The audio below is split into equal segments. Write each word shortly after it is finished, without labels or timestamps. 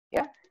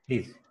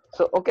Please.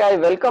 So, okay, I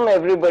welcome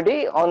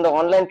everybody on the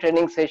online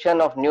training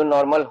session of New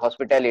Normal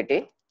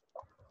Hospitality.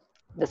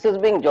 This is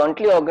being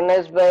jointly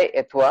organized by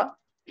EHTTOA,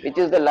 which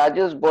is the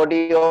largest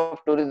body of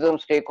tourism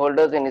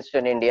stakeholders in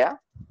Eastern India,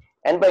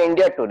 and by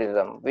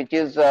Indiatourism, which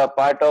is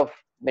part of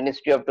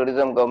Ministry of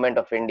Tourism, Government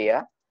of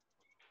India.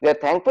 We are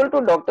thankful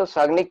to Dr.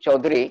 Sagnik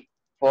Chaudhary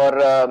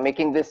for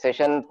making this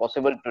session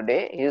possible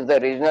today. He is the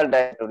Regional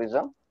Director of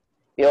Tourism.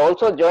 We are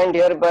also joined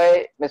here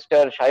by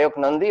Mr. Shayok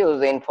Nandi, who is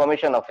the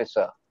Information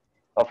Officer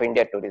of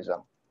India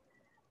Tourism.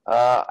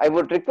 I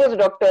would request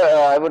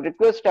I would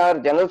request our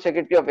General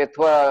Secretary of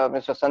EHTTOA,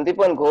 Mr.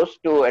 Sandeepan Ghosh,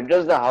 to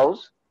address the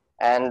House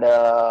and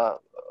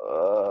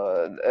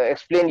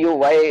explain you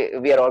why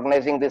we are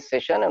organizing this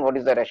session and what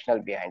is the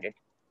rationale behind it.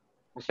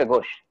 Mr.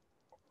 Ghosh.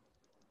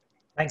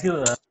 Thank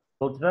you,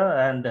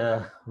 Putra,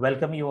 and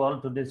welcome you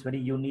all to this very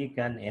unique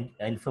and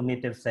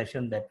informative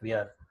session that we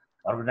are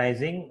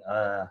organizing.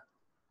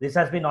 This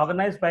has been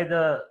organized by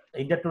the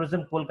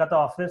Indiatourism Kolkata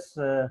office,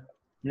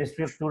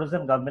 Ministry of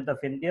Tourism, Government of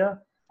India,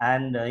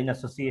 and in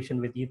association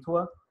with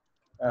EHTTOA.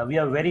 We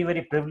are very,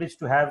 very privileged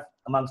to have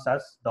amongst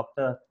us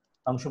Dr.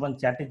 Angshuman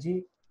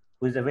Chatterjee,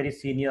 who is a very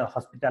senior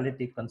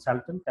hospitality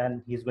consultant,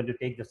 and he's going to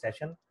take the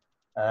session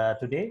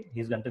today.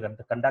 He's going to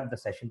conduct the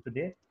session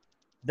today.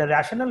 The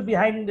rationale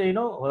behind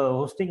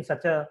hosting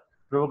such a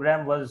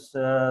program was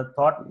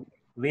thought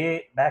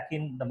way back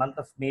in the month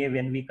of May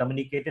when we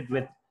communicated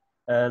with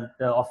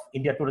the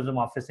India Tourism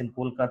Office in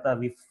Kolkata.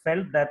 We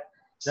felt that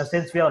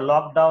since we are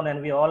locked down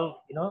and we all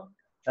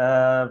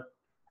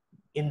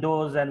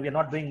indoors and we're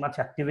not doing much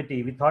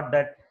activity, we thought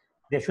that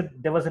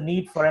there was a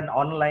need for an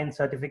online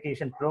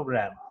certification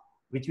program,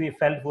 which we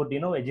felt would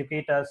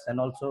educate us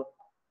and also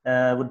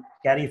would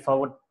carry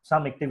forward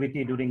some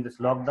activity during this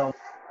lockdown.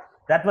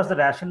 That was the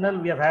rationale.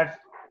 We have had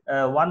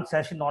one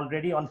session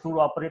already on tour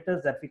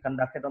operators that we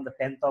conducted on the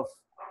 10th of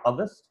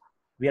August.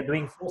 We are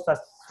doing four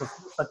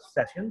such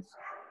sessions.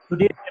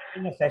 Today,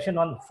 we are doing a session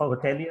for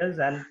hoteliers,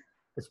 and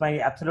it's my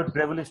absolute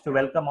privilege to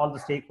welcome all the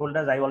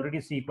stakeholders. I already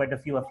see quite a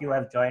few of you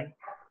have joined.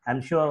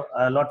 I'm sure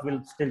a lot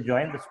will still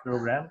join this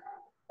program.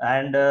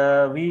 And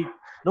we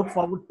look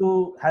forward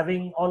to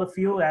having all of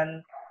you,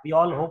 and we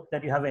all hope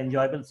that you have an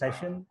enjoyable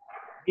session.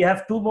 We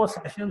have two more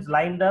sessions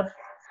lined up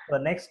for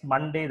next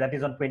Monday, that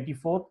is on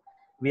 24th.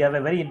 We have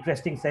a very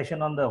interesting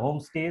session on the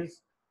homestays.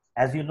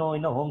 As you know,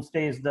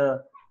 homestay is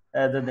the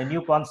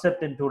new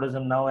concept in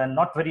tourism now, and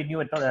not very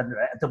new at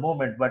the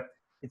moment, but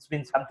it's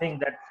been something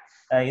that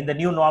in the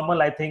new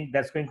normal, I think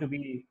that's going to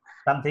be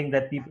something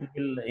that people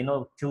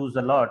will choose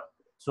a lot.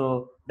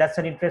 So that's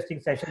an interesting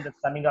session that's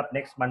coming up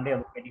next Monday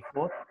on the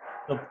 24th.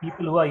 So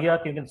people who are here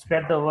can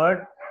spread the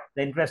word.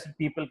 The interested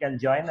people can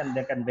join and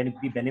they can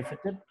be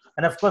benefited.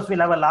 And of course, we'll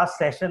have a last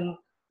session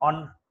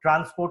on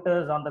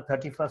transporters on the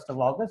 31st of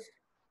August.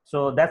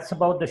 So that's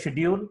about the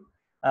schedule.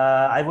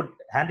 I would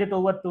hand it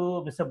over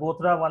to Mr.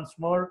 Bothra once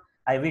more.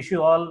 I wish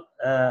you all,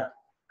 a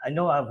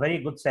very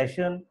good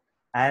session.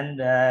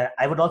 And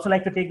I would also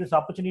like to take this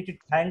opportunity to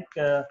thank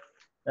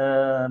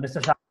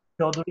Mr. Shah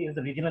Chaudhary, is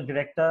the Regional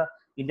Director,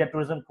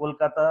 Indiatourism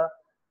Kolkata.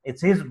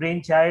 It's his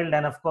brainchild.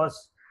 And of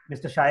course,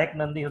 Mr. Shayok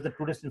Nandi, who's the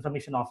Tourist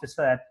Information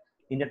Officer at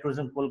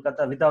Indiatourism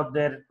Kolkata. Without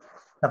their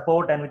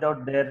support and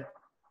without their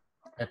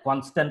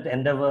constant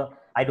endeavor,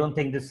 I don't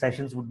think these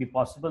sessions would be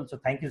possible. So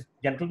thank you,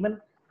 gentlemen.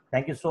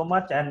 Thank you so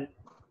much. And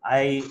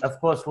I, of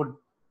course, would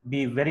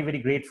be very, very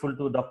grateful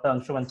to Dr.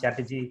 Angshuman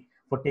Chatterjee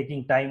for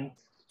taking time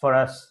for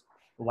us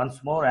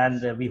once more.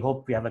 And we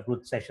hope we have a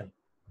good session.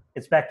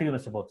 It's back to you,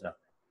 Mr. Bothra.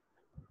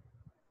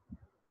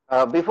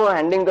 Before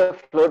handing the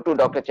floor to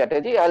Dr.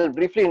 Chatterjee, I'll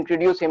briefly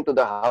introduce him to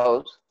the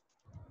House.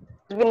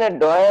 He's been a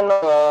doyen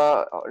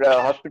of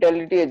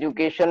hospitality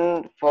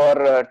education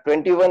for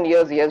 21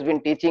 years. He has been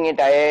teaching at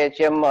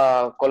IIHM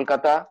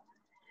Kolkata.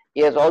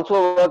 He has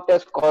also worked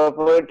as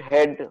corporate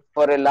head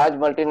for a large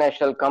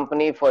multinational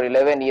company for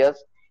 11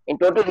 years. In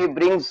total, he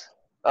brings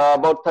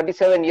about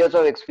 37 years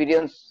of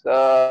experience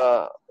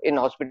in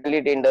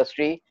hospitality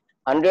industry.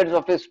 Hundreds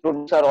of his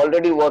students are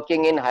already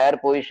working in higher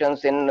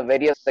positions in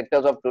various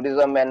sectors of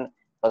tourism and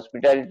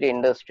hospitality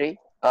industry.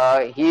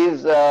 He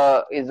is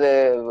a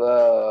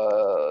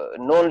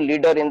known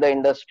leader in the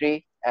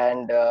industry,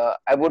 and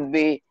I would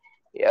be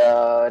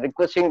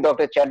requesting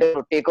Dr. Chatterjee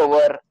to take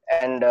over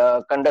and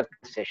conduct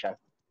this session.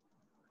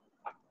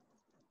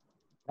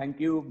 Thank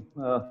you,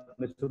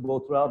 Mr.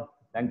 Bothra.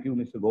 Thank you,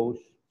 Mr. Ghosh.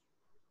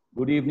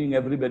 Good evening,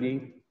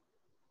 everybody.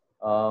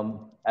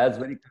 As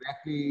very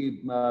correctly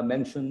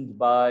mentioned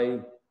by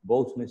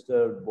both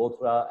Mr.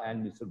 Bothra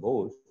and Mr.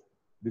 Ghosh,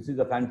 this is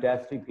a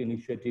fantastic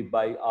initiative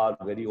by our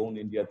very own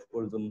India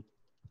Tourism,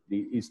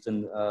 the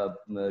Eastern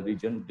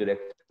region,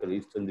 Director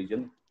Eastern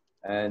region.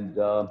 And,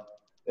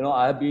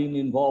 I have been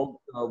involved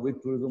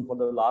with tourism for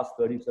the last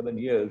 37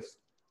 years.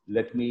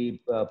 Let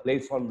me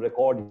place on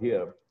record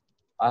here.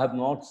 I have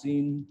not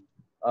seen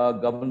a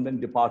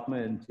government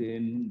department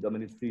in the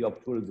Ministry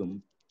of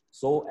Tourism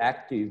so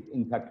active,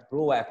 in fact,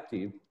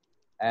 proactive,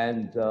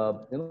 and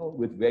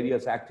with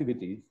various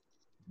activities.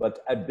 But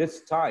at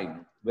this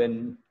time,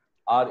 when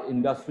our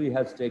industry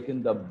has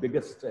taken the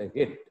biggest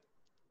hit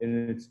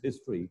in its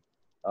history.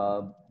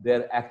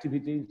 Their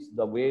activities,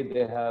 the way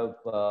they have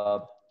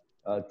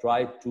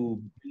tried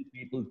to bring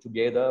people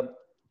together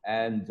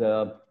and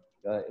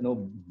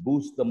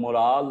boost the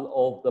morale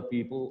of the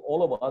people,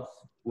 all of us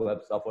who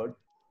have suffered.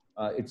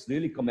 It's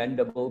really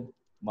commendable.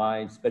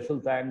 My special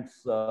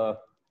thanks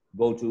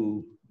go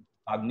to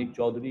Agnik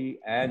Chaudhary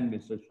and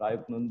Mr.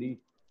 Shaif Nandi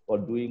for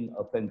doing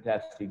a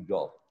fantastic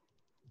job.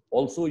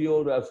 Also,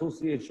 your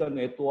association,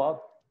 EHTTOA,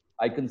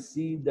 I can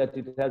see that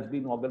it has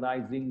been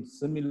organizing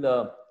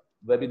similar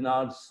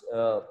webinars,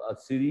 a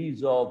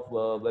series of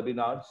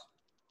webinars,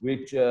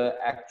 which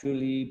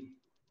actually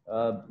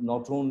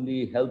not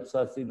only helps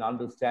us in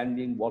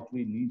understanding what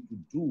we need to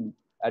do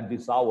at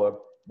this hour,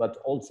 but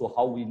also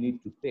how we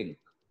need to think,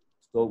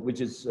 so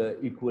which is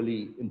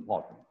equally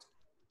important.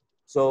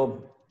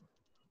 So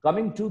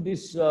coming to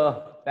this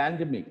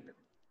pandemic,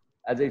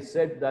 as I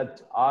said,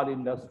 that our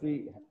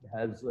industry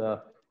has,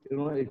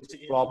 it's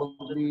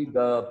probably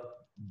the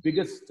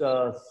biggest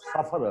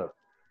sufferer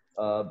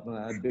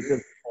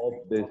because of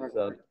this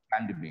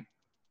pandemic.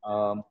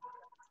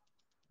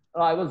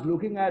 I was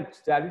looking at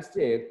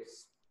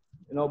statistics,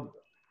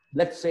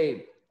 let's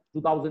say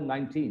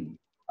 2019.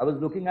 I was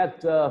looking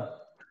at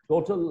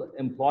total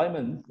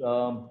employment.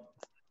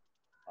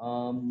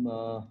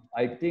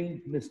 I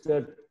think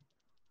Mr.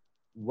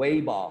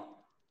 Weber,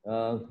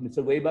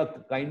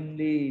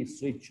 kindly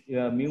switch,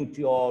 mute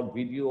your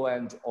video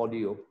and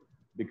audio,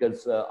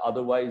 because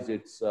otherwise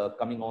it's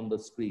coming on the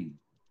screen.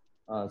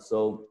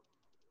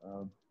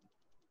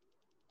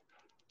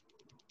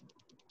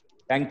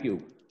 Thank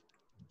you.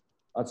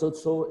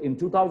 So in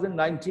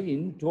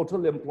 2019,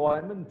 total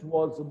employment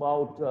was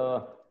about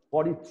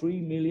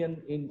 43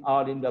 million in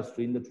our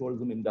industry, in the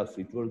tourism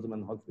industry, tourism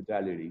and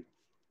hospitality,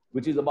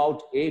 which is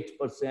about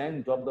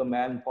 8% of the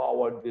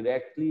manpower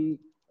directly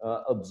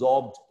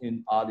absorbed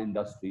in our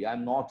industry.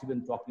 I'm not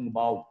even talking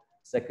about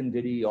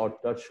secondary or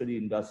tertiary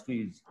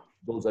industries.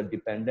 Those are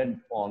dependent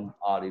on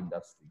our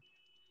industry.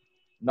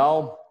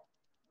 Now,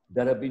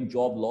 there have been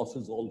job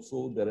losses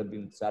also. There have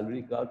been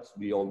salary cuts,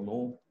 we all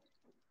know.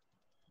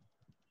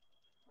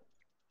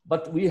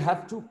 But we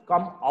have to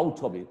come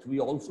out of it. We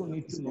also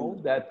need to know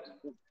that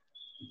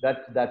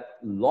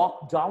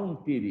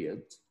lockdown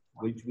period,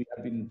 which we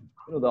have been,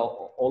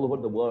 all over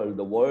the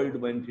world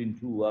went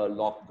into a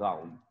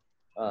lockdown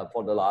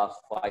for the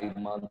last 5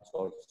 months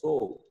or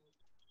so.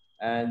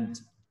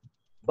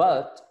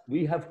 But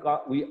we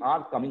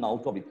are coming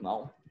out of it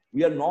now.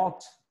 We are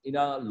not in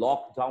a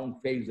lockdown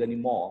phase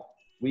anymore.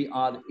 We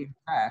are in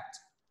fact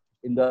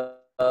in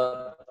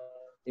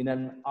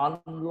an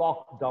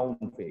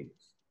unlockdown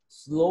phase.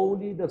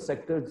 Slowly the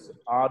sectors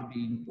are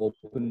being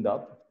opened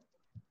up.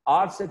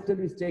 Our sector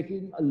is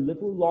taking a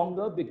little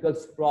longer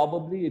because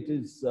probably it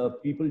is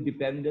people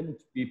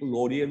dependent, people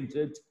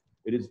oriented.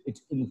 It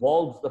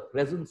involves the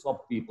presence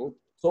of people.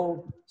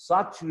 So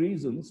such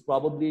reasons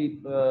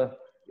probably,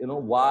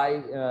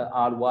 why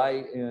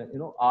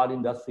our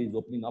industry is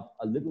opening up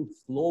a little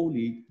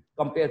slowly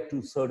compared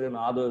to certain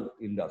other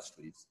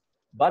industries.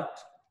 But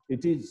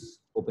it is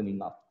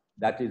opening up.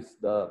 That is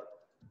the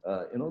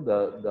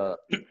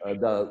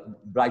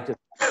brightest.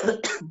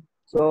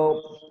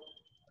 So,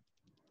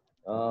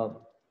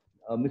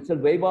 Mr.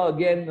 Weber,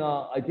 again,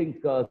 I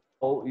think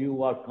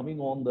you are coming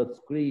on the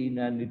screen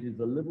and it is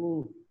a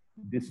little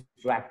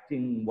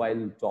distracting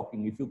while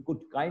talking. If you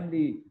could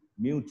kindly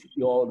mute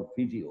your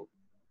video.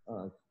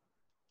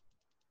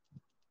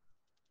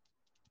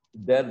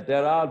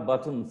 There are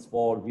buttons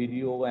for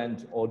video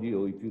and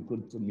audio. If you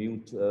could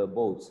mute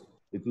both,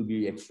 it will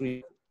be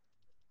extreme.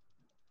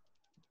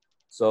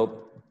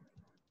 So,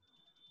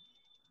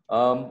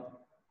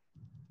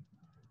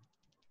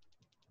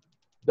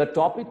 the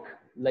topic,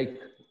 like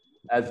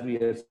as we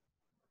have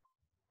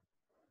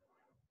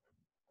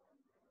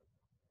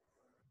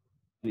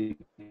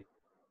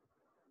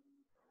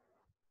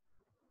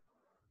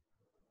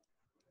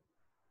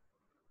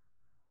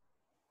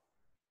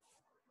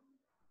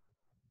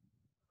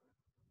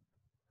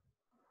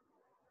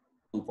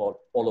for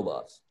all of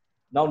us.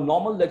 Now,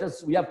 normal,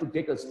 we have to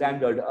take a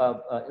standard,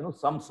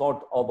 some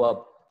sort of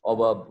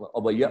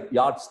a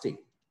yardstick.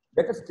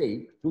 Let us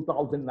take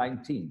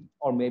 2019,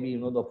 or maybe,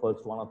 the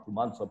first 1 or 2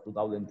 months of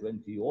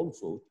 2020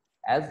 also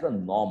as the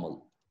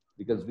normal,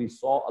 because we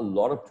saw a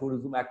lot of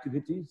tourism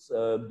activities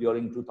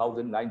during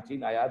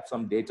 2019. I have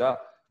some data,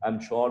 I'm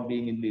sure,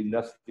 being in the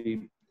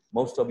industry,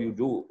 most of you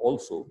do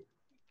also.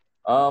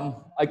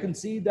 I can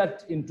see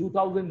that in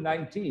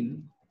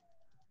 2019,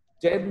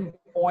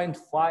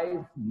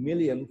 10.5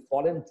 million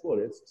foreign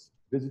tourists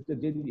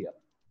visited India,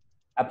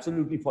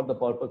 absolutely for the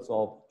purpose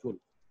of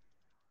tourism,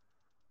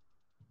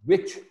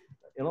 which,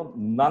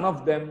 none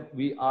of them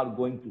we are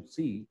going to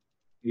see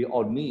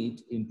or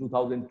meet in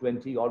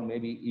 2020 or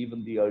maybe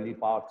even the early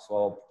parts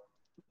of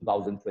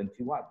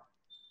 2021.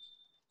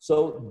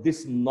 So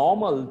this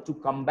normal to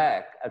come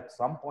back at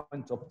some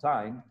point of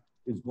time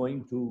is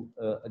going to,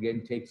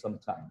 again, take some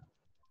time.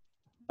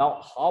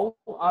 Now, how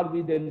are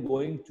we then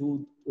going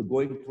through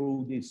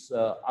this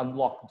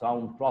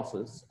unlockdown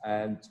process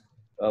and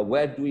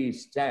where do we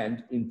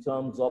stand in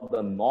terms of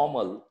the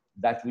normal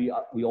that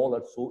we all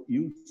are so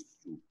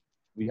used to.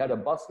 We had a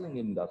bustling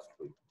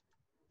industry,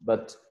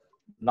 but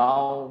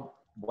now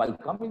while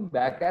coming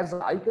back, as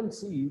I can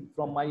see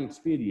from my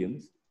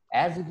experience,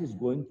 as it is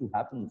going to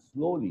happen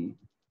slowly,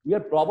 we are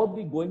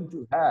probably going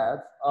to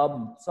have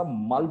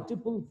some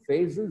multiple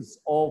phases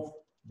of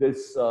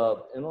this,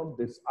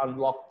 this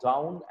unlock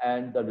down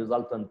and the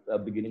resultant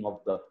beginning of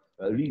the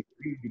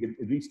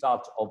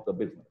restart of the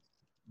business.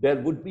 There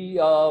would be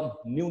a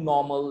new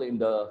normal in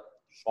the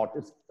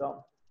shortest term,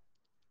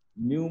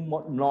 new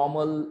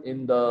normal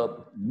in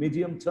the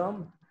medium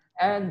term,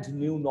 and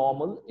new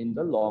normal in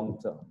the long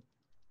term.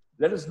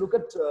 Let us look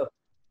at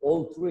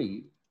all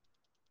three.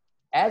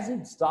 As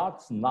it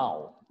starts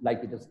now,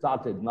 like it has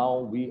started now,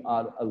 we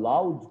are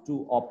allowed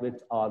to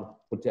operate our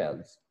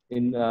hotels.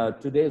 In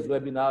today's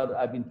webinar,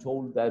 I've been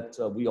told that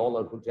we all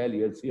are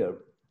hoteliers here.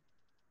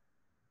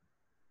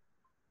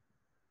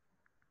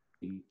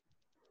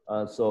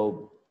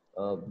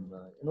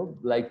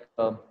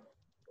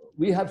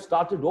 We have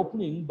started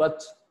opening,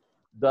 but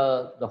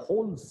the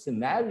whole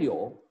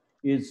scenario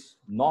is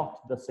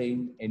not the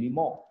same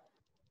anymore.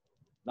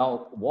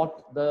 Now,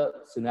 what the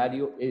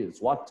scenario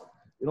is,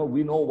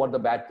 we know what the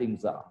bad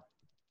things are.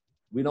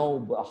 We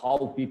know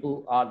how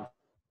people are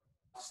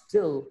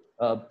still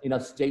in a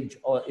state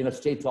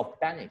of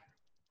panic.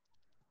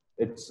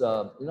 It's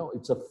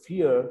it's a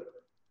fear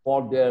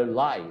for their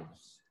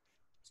lives.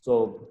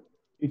 So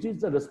it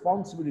is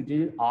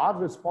our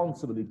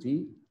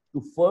responsibility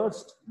to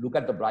first look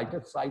at the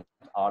brighter side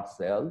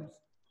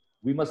ourselves.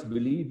 We must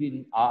believe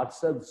in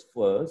ourselves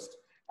first,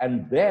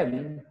 and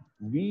then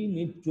we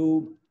need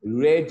to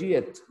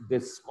radiate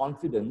this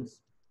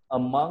confidence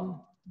among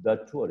the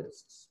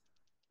tourists.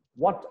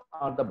 What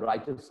are the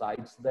brighter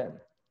sides then?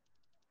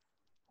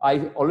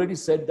 I already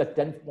said that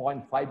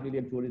 10.5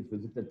 million tourists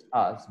visited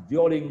us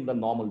during the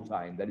normal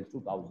time, that is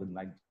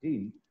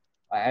 2019,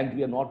 and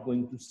we are not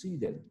going to see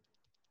them.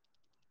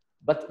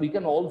 But we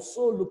can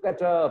also look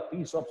at a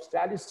piece of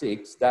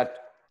statistics that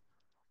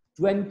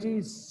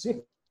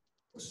 26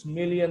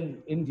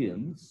 million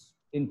Indians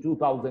in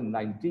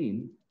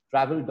 2019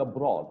 traveled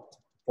abroad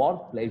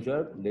for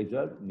pleasure,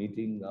 leisure,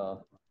 meeting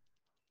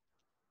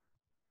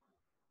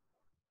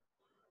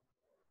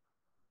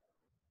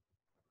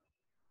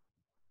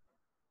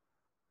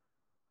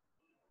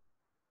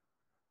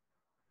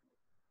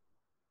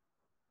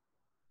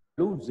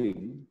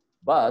losing,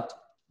 but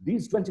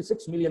these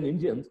 26 million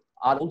Indians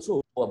are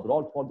also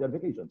abroad for their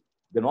vacation.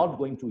 They're not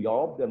going to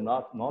Europe, they're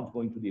not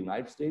going to the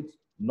United States,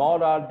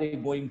 nor are they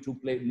going to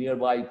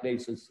nearby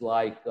places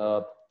like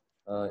Thailand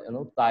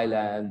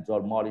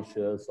or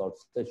Mauritius or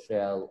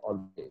Seychelles or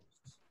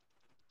Maldives.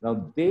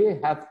 Now they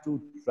have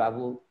to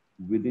travel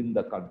within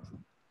the country.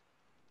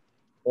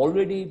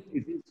 Already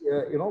it is,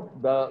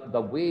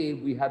 the way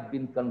we have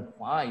been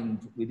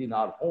confined within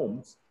our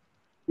homes,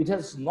 it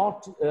has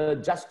not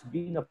just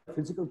been a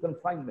physical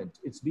confinement,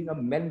 it's been a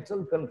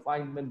mental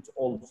confinement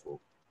also.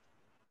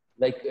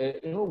 Like,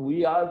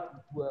 we have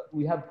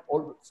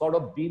all sort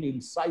of been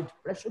inside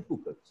pressure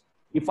cookers.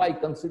 If I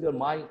consider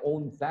my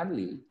own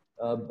family,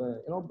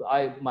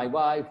 my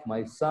wife,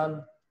 my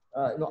son,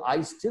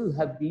 I still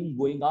have been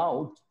going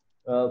out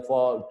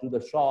to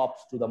the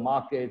shops, to the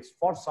markets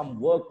for some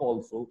work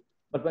also.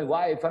 But my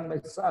wife and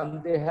my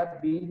son, they have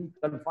been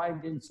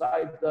confined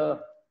inside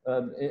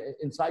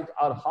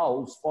our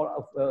house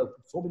for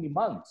so many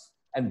months.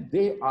 And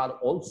they are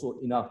also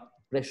in a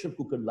pressure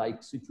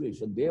cooker-like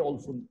situation. They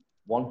also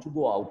want to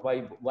go out.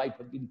 My wife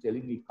has been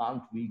telling me,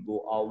 can't we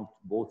go out,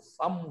 go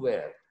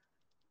somewhere?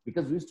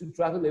 Because we used to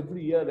travel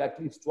every year at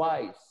least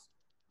twice.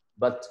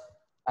 But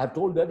I've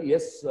told her,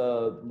 yes,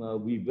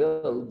 we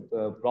will,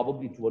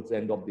 probably towards the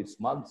end of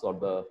this month or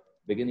the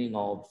beginning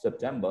of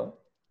September.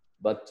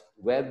 But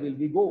where will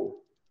we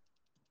go?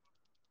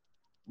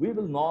 We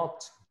will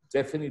not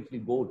definitely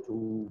go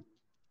to,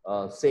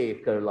 say,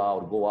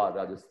 Kerala or Goa,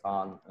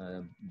 Rajasthan,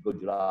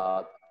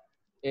 Gujarat,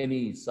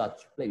 any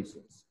such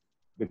places,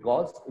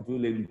 because it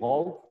will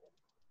involve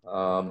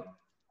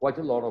quite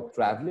a lot of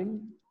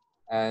traveling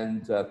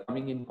and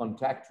coming in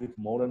contact with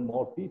more and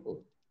more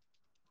people.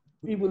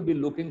 We will be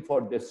looking for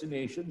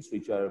destinations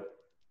which are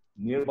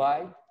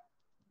nearby,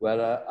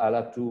 where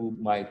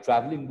my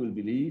traveling will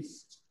be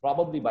least,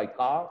 probably by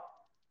car.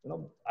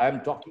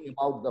 I'm talking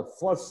about the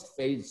first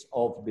phase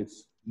of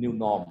this new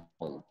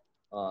normal.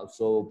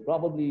 So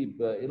probably,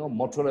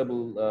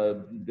 motorable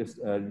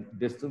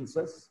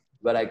distances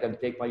where I can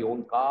take my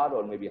own car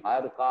or maybe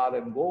hire a car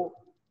and go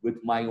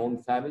with my own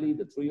family,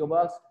 the three of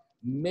us,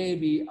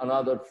 maybe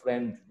another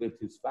friend with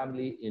his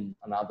family in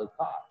another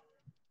car.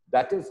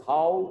 That is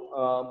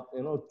how,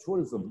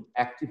 tourism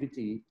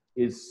activity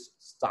is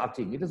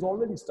starting. It has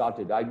already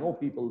started. I know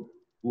people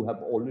who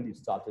have already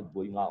started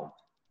going out.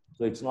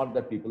 So it's not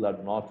that people are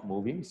not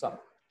moving. Some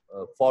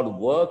for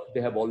work,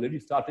 they have already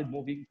started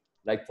moving.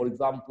 Like, for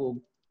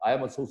example, I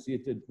am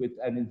associated with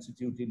an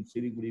institute in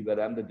Siliguri where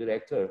I'm the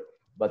director,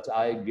 but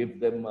I give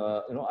them,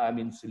 I'm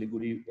in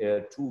Siliguri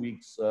 2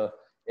 weeks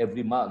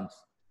every month.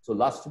 So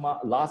last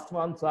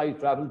month I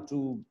traveled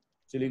to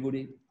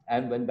Siliguri,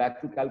 and went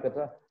back to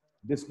Calcutta.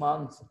 This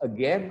month,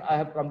 again, I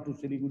have come to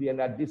Siliguri, and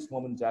at this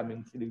moment, I'm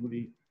in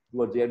Siliguri.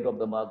 Towards the end of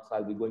the month,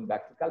 I'll be going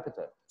back to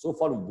Calcutta. So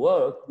for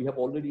work, we have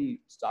already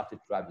started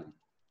traveling.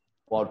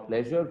 For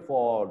pleasure,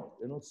 for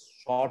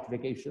short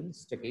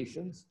vacations,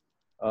 staycations,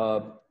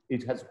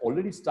 it has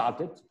already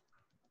started.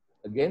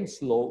 Again,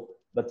 slow,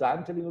 but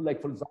I'm telling you, like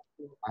for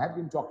example, I have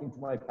been talking to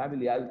my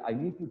family. I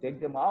need to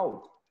take them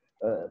out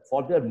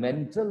for their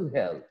mental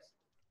health,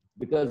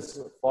 because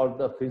for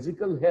the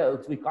physical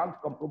health, we can't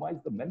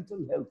compromise the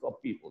mental health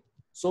of people.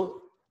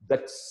 So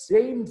that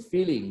same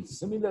feeling,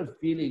 similar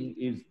feeling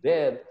is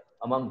there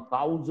among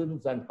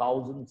thousands and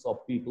thousands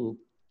of people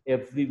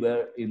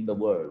everywhere in the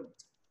world.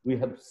 We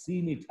have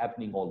seen it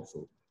happening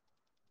also.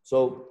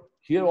 So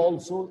here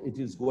also it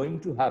is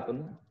going to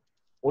happen.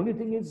 Only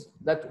thing is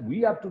that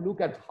we have to look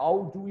at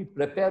how do we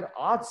prepare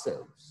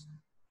ourselves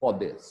for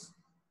this.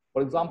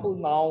 For example,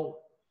 now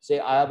say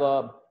I have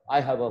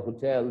a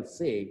hotel,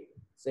 say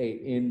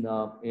in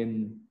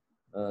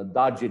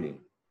Darjeeling,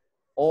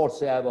 or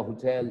say I have a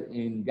hotel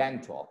in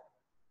Gangtok.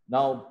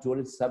 Now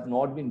tourists have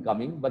not been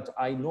coming, but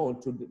I know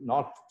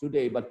not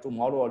today, but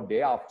tomorrow or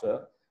day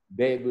after,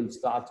 they will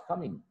start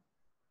coming.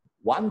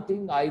 One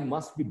thing I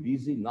must be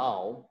busy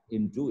now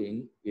in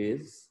doing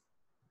is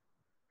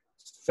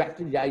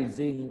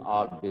strategizing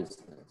our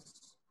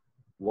business.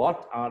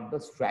 What are the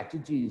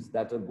strategies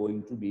that are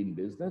going to be in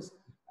business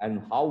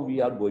and how we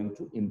are going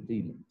to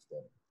implement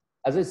them?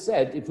 As I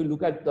said, if we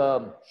look at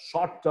the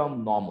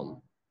short-term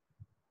normal,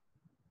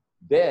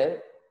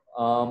 there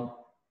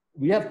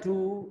we have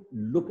to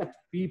look at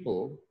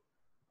people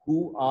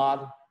who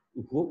are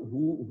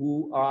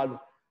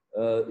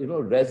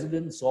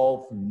residents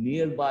of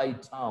nearby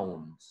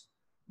towns,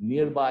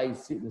 nearby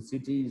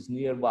cities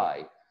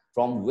nearby,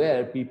 from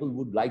where people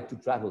would like to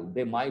travel.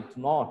 They might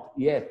not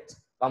yet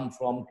come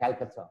from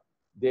Calcutta.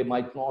 They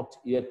might not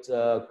yet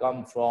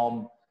come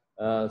from,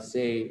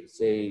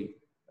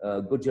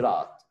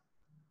 Gujarat.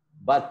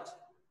 But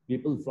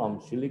people from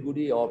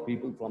Siliguri, or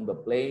people from the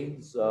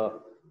plains,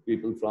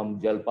 people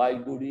from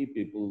Jalpaiguri,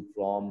 people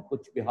from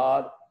Kuch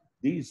Bihar,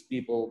 these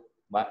people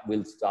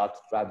will start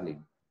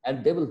traveling.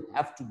 And they will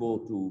have to go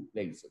to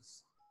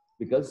places.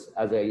 Because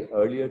as I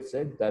earlier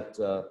said, that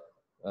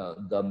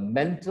the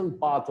mental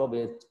part of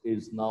it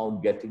is now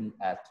getting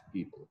at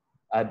people.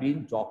 I've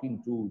been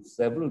talking to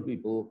several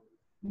people,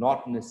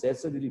 not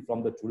necessarily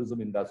from the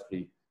tourism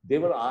industry. They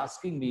were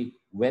asking me,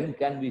 when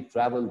can we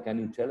travel? Can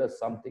you tell us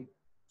something?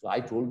 So I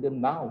told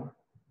them now,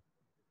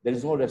 there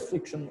is no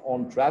restriction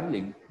on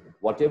traveling.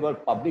 Whatever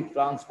public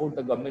transport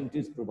the government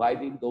is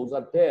providing, those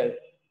are there.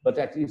 But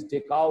at least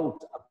take out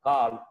a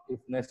car if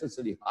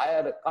necessary,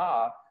 hire a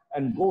car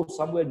and go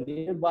somewhere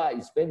nearby,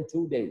 spend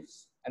 2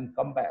 days and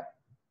come back.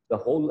 The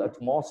whole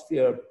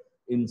atmosphere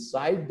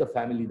inside the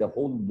family, the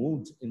whole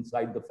mood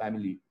inside the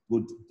family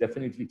would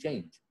definitely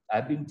change.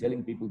 I've been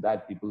telling people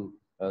that,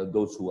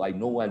 those who I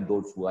know and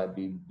those who I've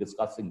been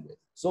discussing with.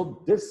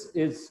 So this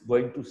is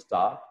going to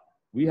start.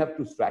 We have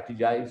to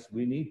strategize.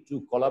 We need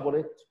to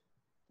collaborate.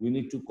 We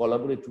need to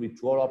collaborate with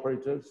tour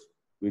operators,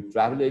 with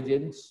travel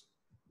agents.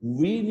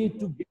 We need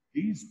to give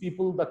these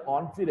people the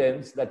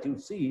confidence that, you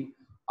see,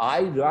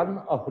 I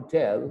run a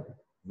hotel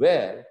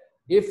where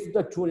if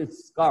the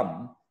tourists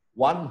come,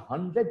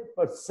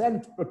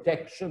 100%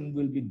 protection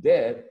will be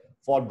there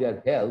for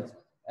their health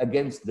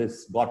against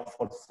this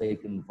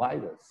godforsaken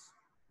virus.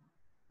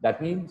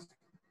 That means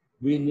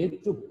we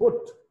need to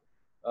put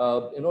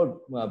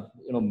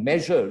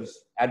measures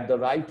at the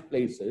right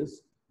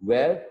places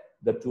where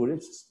the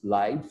tourists'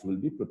 lives will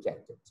be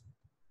protected.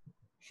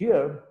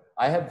 Here,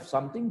 I have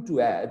something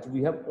to add.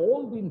 We have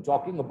all been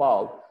talking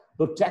about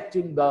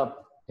protecting the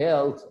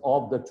health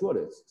of the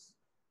tourists.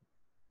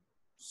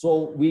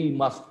 So we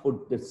must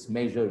put these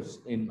measures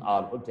in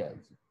our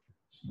hotels.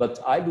 But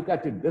I look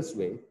at it this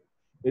way.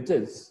 It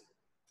is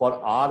for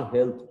our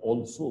health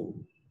also,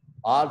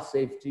 our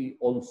safety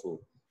also.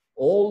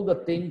 All the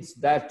things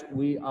that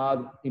we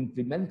are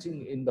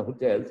implementing in the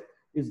hotels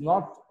is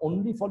not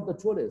only for the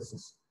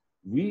tourists.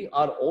 We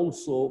are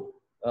also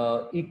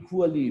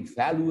equally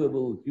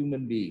valuable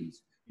human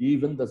beings,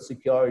 even the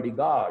security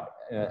guard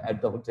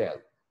at the hotel.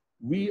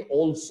 We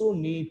also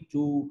need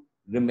to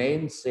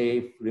remain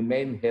safe,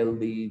 remain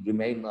healthy,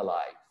 remain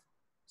alive.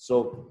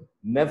 So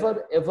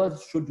never ever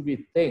should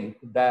we think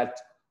that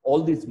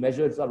all these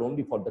measures are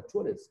only for the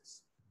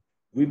tourists.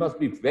 We must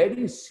be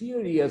very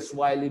serious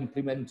while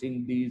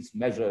implementing these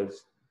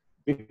measures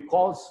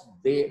because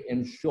they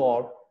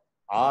ensure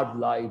our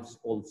lives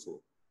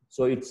also.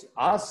 So it's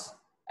us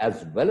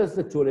as well as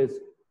the tourists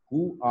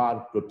who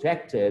are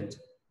protected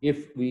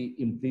if we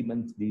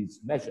implement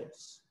these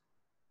measures.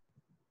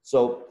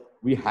 So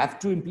we have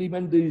to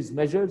implement these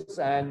measures,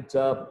 and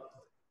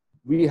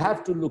we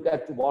have to look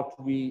at what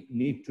we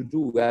need to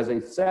do. As I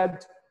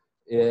said,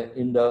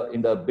 in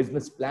the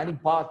business planning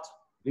part,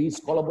 please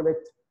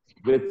collaborate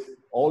with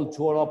all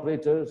tour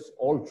operators,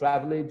 all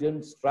travel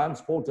agents,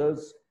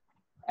 transporters,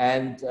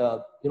 and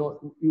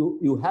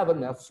you have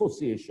an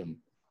association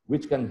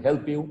which can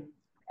help you.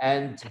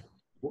 And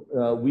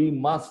we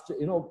must,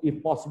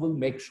 if possible,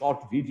 make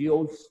short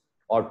videos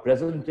or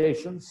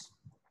presentations,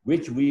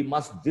 which we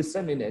must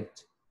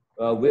disseminate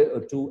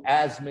to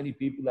as many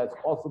people as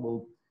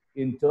possible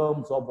in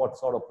terms of what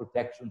sort of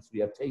protections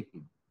we are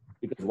taking.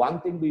 Because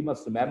one thing we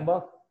must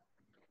remember,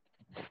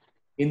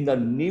 in the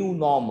new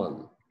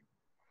normal,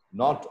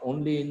 not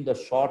only in the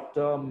short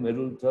term,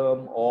 middle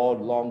term, or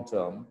long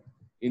term,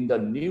 in the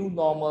new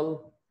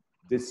normal,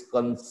 this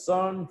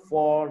concern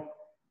for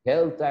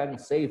health and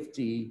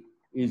safety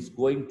is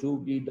going to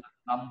be the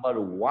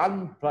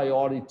 #1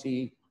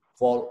 priority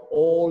for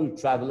all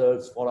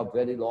travelers for a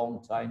very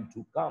long time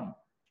to come.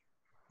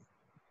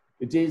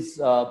 It is,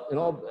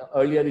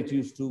 earlier it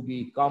used to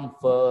be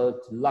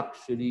comfort,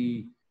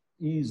 luxury,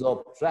 ease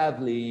of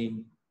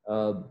traveling,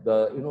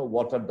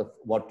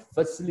 what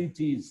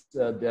facilities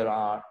there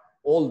are,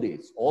 all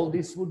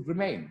this would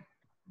remain.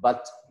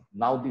 But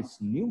now this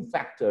new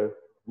factor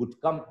would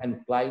come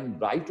and climb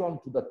right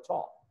onto the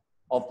top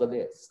of the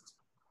list.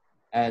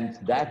 And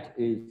that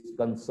is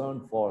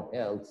concern for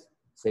health,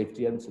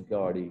 safety, and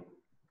security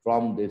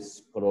from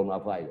this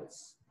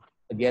coronavirus,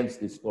 against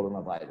this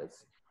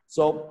coronavirus.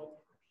 So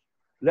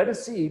let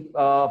us see,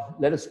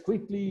 let us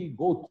quickly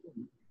go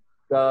through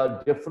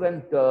the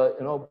different,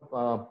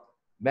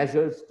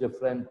 measures,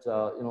 different,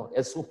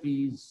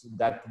 SOPs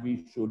that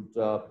we should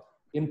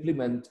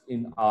implement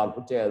in our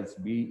hotels,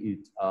 be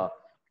it a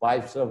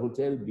 5-star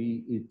hotel,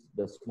 be it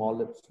the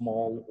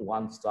small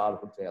 1-star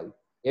hotel.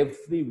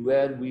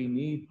 Everywhere we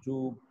need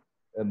to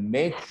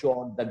make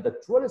sure that the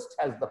tourist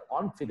has the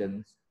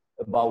confidence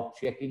about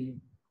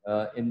checking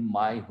in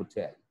my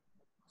hotel.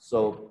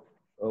 So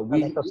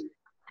Mr.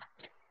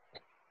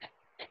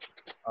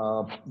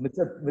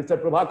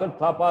 Prabhakar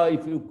Thapa,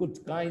 if you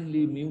could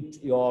kindly mute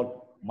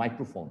your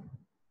microphone,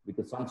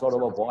 because some sort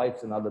of a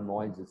voice and other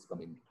noise is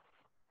coming.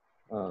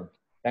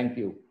 Thank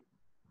you.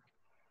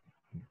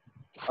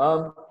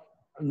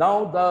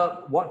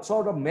 Now, what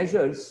sort of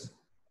measures,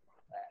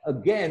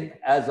 again,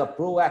 as a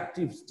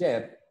proactive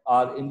step,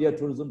 our India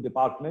Tourism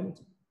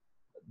Department,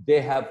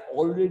 they have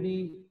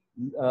already,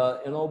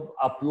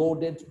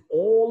 uploaded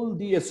all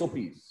the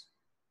SOPs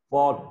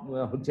for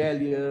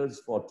hoteliers,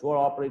 for tour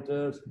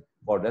operators,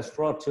 for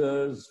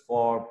restaurateurs,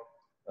 for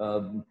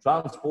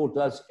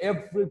transporters.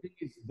 Everything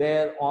is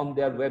there on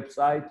their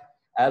website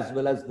as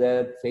well as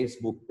their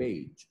Facebook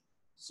page.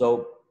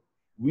 So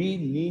we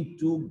need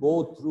to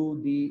go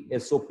through the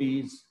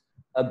SOPs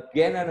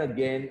again and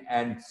again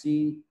and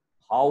see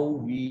how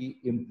we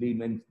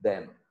implement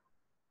them.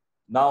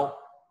 Now,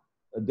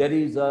 there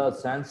is a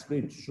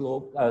Sanskrit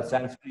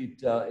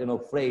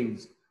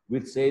phrase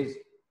which says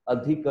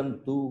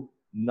 "Adhikantu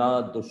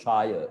na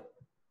doshaya,"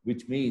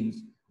 which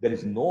means there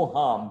is no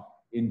harm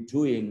in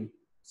doing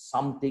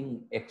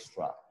something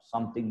extra,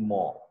 something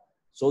more.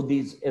 So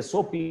these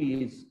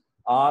SOPs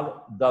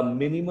are the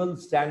minimal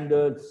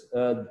standards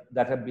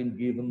that have been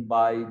given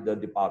by the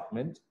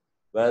department,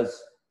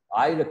 whereas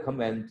I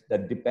recommend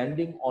that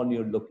depending on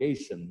your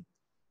location,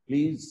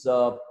 please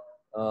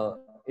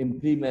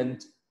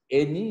implement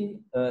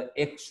any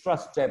extra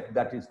step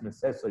that is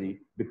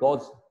necessary,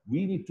 because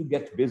we need to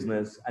get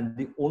business, and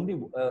the only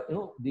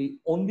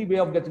way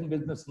of getting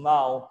business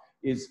now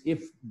is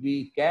if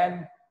we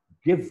can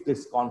give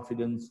this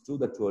confidence to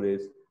the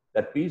tourists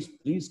that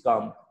please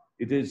come.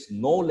 It is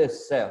no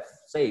less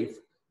safe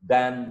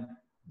than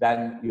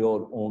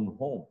your own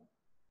home.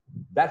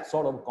 That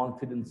sort of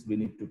confidence we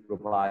need to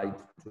provide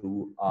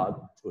to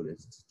our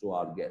tourists, to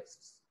our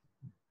guests.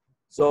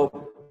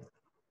 So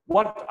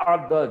what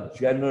are the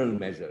general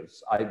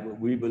measures?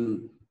 We will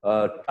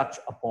touch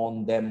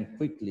upon them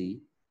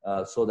quickly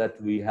so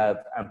that we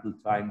have ample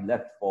time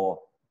left for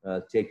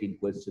taking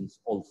questions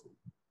also.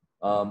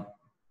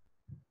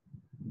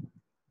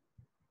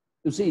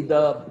 You see,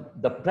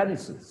 the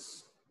premises.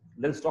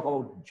 Let's talk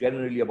about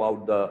generally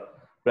about the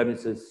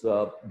premises,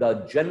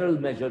 the general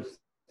measures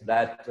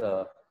that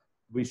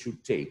we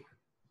should take.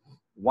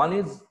 One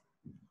is,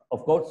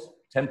 of course,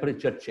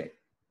 temperature check.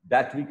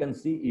 That we can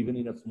see even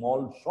in a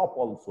small shop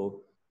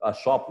also, a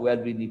shop where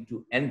we need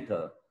to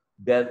enter,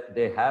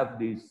 they have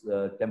these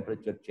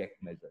temperature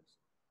check measures.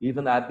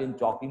 Even I've been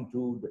talking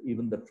to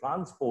even the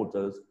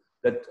transporters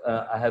that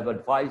I have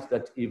advised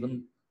that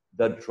even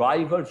the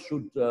driver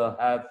should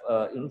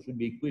should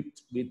be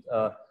equipped with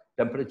a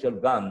temperature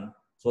gun,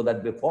 so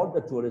that before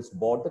the tourists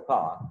board the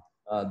car,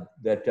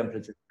 their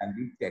temperature can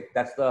be checked.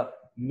 That's the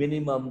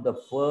minimum, the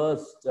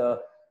first, the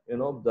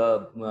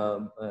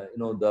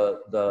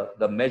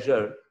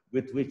measure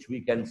with which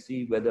we can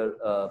see whether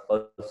a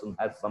person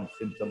has some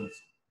symptoms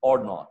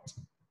or not.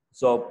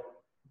 So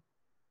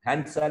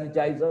hand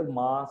sanitizer,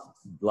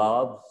 masks,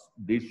 gloves,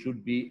 these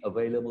should be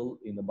available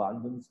in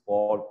abundance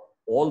for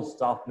all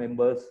staff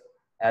members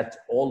at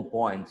all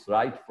points,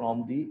 right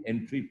from the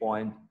entry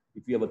point,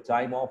 if you have a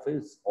time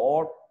office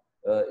or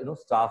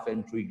staff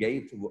entry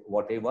gate,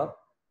 whatever.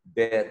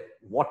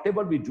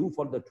 Whatever we do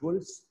for the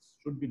tourists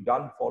should be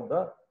done for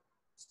the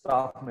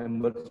staff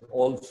members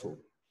also.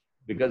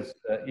 Because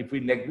if we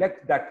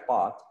neglect that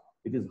part,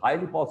 it is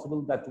highly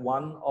possible that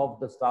one of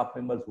the staff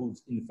members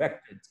who's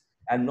infected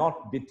and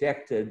not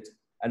detected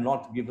and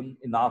not given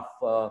enough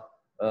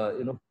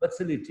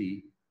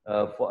facility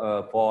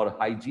for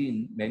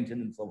hygiene,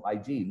 maintenance of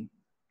hygiene,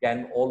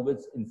 can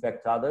always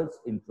infect others,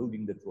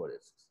 including the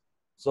tourists.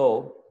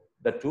 So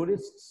the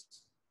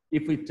tourists,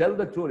 if we tell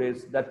the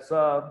tourists that,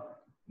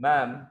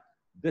 ma'am,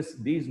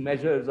 these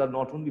measures are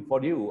not only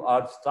for you,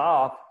 our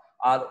staff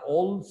are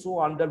also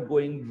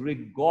undergoing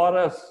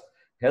rigorous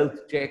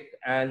health check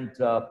and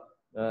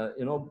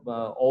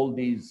all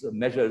these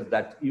measures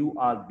that you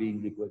are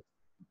being required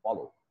to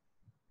follow.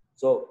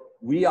 So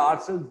we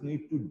ourselves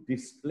need to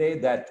display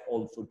that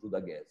also to the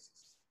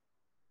guests.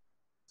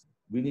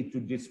 We need to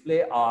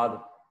display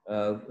our,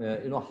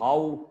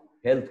 how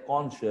health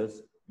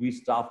conscious we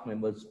staff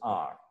members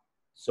are.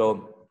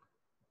 So,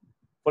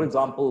 for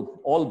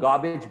example, all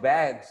garbage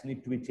bags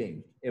need to be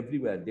changed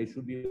everywhere. They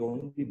should be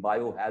only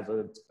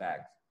biohazard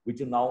bags,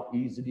 which are now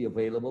easily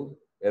available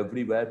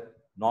everywhere,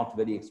 not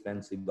very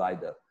expensive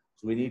either.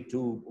 So we need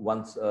to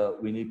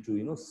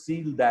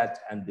seal that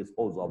and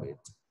dispose of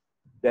it.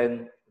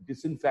 Then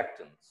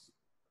disinfectants.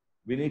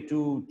 We need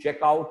to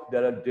check out,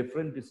 there are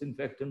different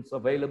disinfectants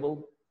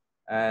available.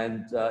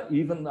 And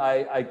even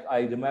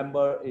I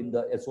remember in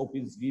the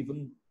SOPs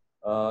given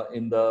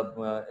in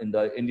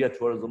the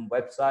Indiatourism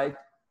website,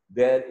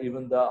 there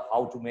even the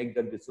how to make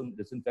the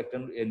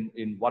disinfectant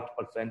in what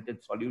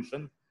percentage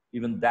solution,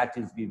 even that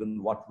is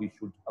given what we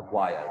should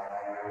acquire.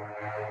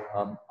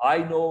 I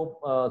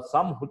know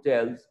some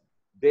hotels,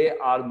 they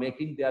are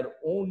making their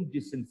own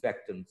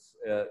disinfectants,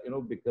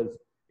 because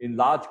in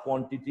large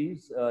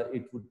quantities,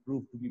 it would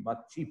prove to be much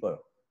cheaper.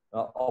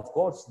 Of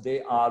course,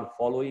 they are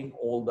following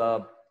all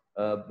the,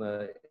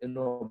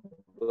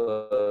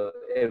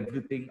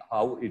 everything,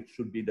 how it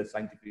should be, the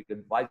scientific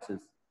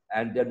advices.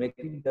 And they're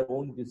making their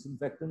own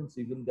disinfectants,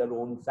 even their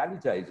own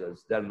sanitizers.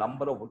 There are a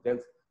number of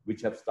hotels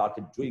which have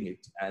started doing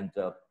it. And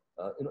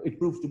it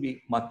proves to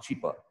be much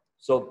cheaper.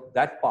 So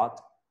that part.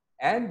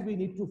 And we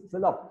need to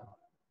fill up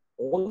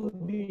all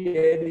the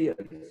areas,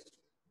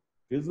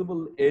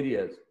 visible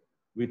areas,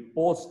 with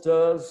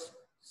posters,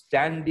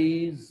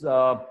 standees,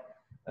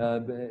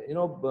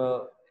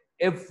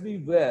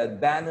 everywhere,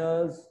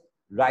 banners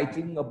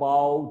writing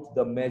about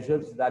the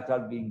measures that are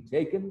being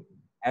taken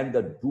and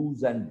the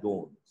do's and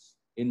don'ts.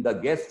 In the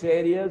guest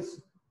areas,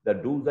 the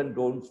do's and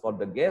don'ts for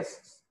the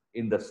guests.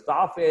 In the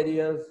staff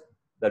areas,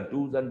 the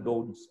do's and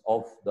don'ts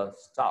of the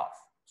staff.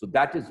 So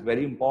that is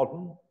very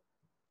important.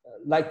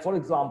 Like, for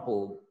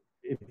example,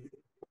 if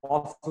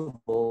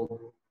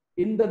possible,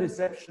 in the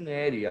reception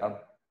area,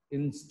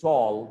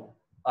 install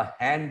a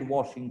hand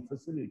washing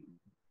facility.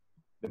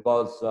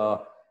 Because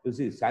you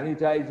see,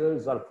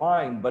 sanitizers are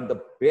fine, but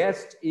the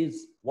best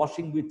is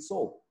washing with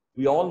soap.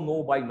 We all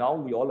know by now,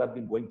 we all have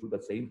been going through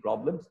the same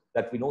problems,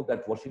 that we know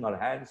that washing our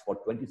hands for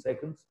 20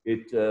 seconds,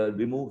 it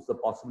removes the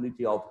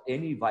possibility of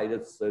any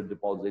virus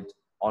deposit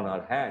on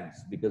our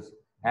hands, because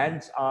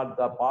hands are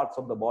the parts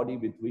of the body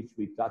with which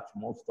we touch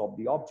most of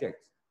the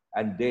objects,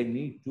 and they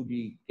need to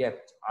be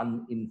kept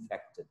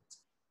uninfected.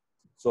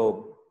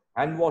 So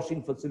hand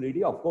washing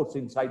facility, of course,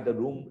 inside the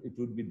room, it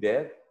would be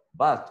there,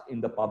 but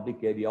in the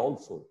public area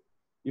also.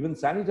 Even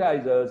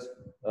sanitizers,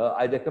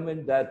 I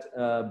recommend that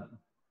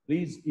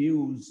please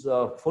use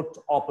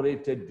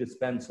foot-operated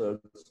dispensers,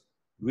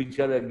 which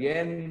are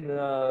again,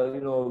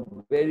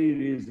 very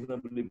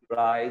reasonably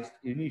priced.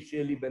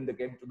 Initially, when they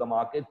came to the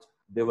market,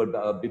 they were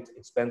a bit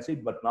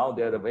expensive, but now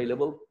they are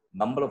available.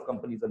 Number of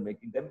companies are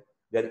making them.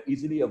 They're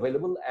easily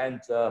available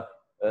and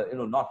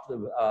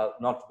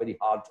not very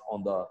hard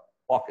on the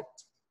pocket.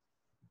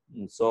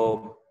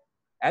 So,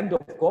 and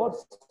of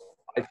course,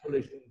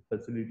 isolation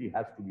facility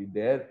has to be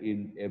there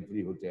in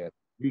every hotel.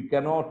 We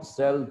cannot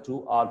sell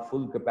to our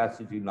full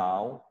capacity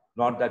now,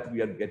 not that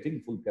we are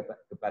getting full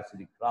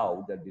capacity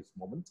crowd at this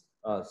moment.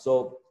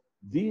 So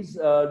these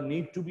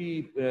need to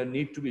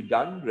be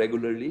done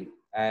regularly,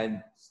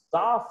 and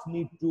staff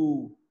need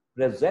to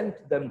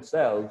present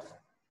themselves,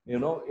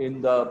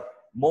 in the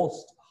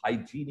most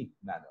hygienic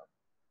manner.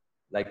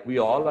 Like we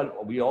all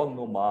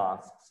know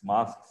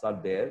masks are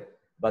there,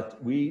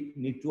 but we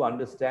need to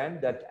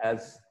understand that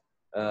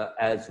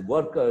as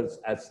workers,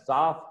 as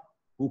staff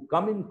who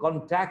come in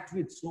contact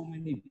with so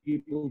many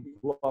people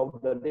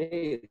throughout the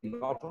day,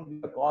 not only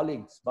the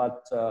colleagues,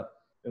 but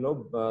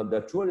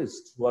the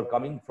tourists who are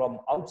coming from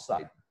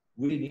outside,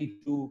 we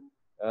need to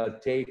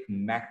take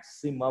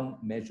maximum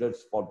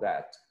measures for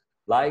that.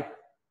 Like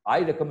I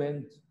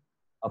recommend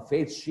a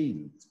face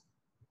shield,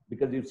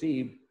 because you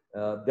see,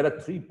 there are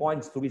 3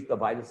 points to which the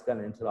virus can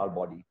enter our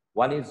body.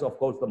 One is, of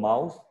course, the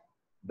mouth,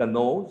 the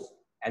nose,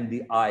 and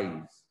the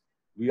eyes.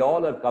 We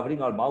all are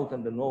covering our mouth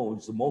and the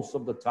nose most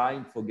of the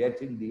time,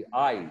 forgetting the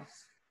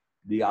eyes.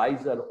 The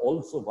eyes are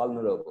also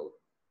vulnerable.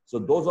 So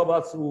those of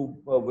us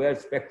who wear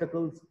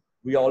spectacles,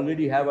 we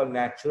already have a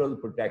natural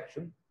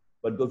protection.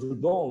 But those who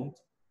don't,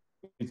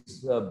 it's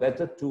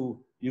better to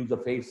use a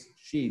face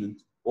shield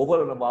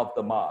over and above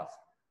the mask.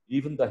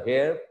 Even the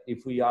hair,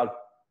 if we are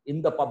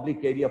in the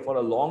public area for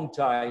a long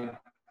time,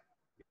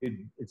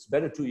 it's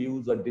better to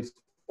use a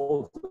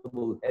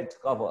disposable head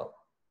cover.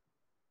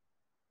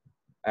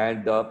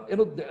 And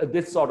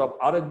this sort of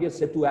Aragya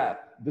Setu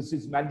app, this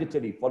is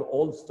mandatory for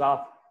all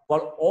staff, for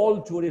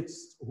all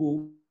tourists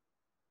who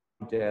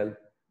hotel,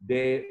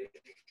 they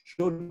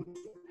should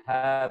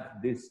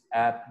have this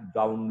app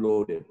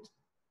downloaded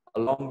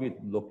along with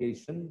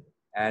location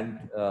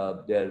and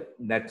their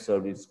net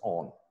service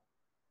on.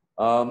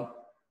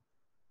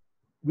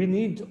 We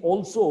need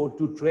also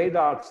to train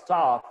our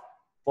staff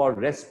for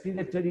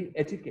respiratory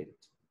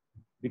etiquette,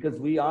 because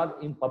we are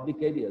in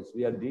public areas,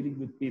 we are dealing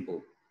with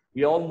people.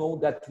 We all know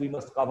that we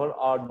must cover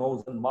our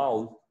nose and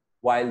mouth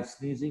while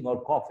sneezing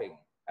or coughing.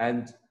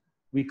 And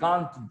we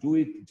can't do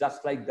it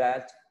just like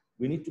that.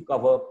 We need to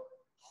cover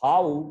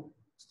how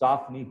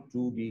staff need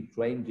to be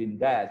trained in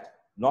that,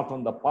 not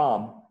on the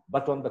palm,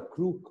 but on the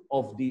crook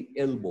of the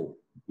elbow.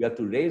 We have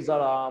to raise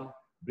our arm,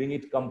 bring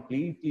it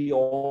completely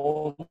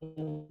on,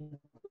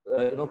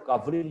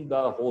 covering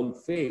the whole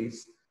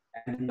face,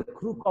 and in the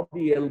crook of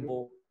the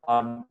elbow,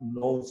 our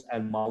nose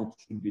and mouth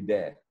should be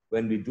there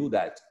when we do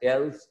that.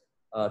 Else,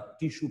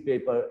 tissue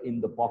paper in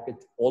the pocket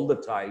all the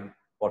time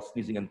for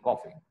sneezing and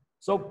coughing.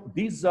 So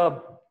these,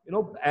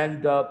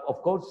 and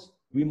of course,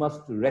 we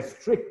must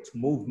restrict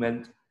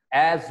movement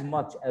as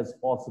much as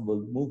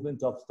possible,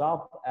 movement of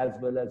staff as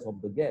well as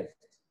of the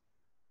guests.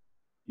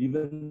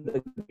 Even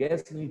the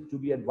guests need to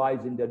be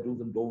advised in their do's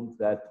and don'ts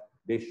that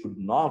they should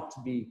not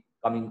be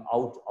coming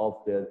out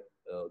of their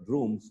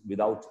rooms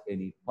without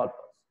any purpose.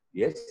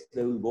 Yes,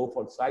 they will go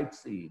for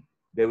sightseeing.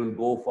 They will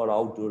go for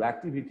outdoor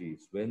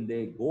activities. When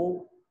they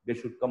go, they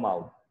should come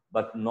out,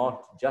 but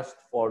not just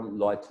for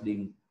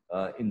loitering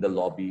in the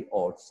lobby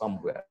or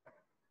somewhere.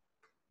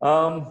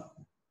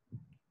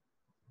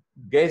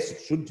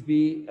 Guests should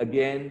be,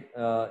 again,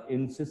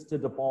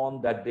 insisted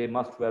upon that they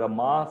must wear a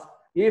mask.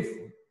 If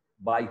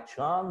by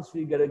chance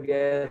we get a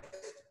guest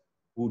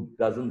who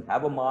doesn't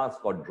have a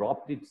mask or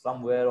dropped it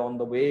somewhere on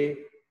the way,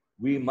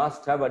 we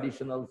must have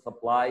additional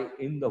supply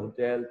in the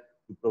hotel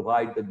to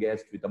provide the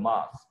guest with a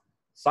mask.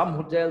 Some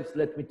hotels,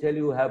 let me tell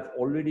you, have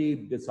already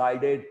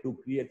decided to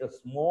create a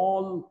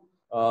small,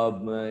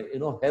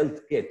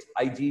 health kit,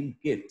 hygiene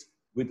kit,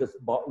 with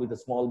a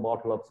small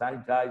bottle of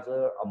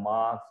sanitizer, a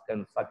mask,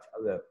 and such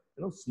other,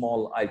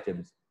 small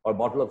items, or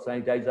bottle of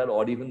sanitizer,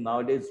 or even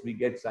nowadays we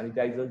get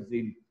sanitizers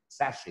in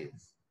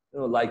sachets.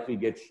 Like we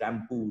get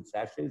shampoo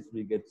sachets,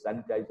 we get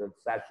sanitizer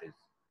sachets,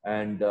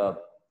 and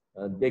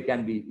they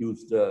can be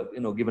used,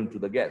 given to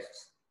the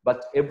guests.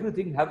 But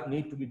everything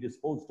need to be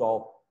disposed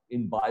of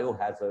in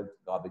biohazard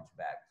garbage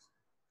bags.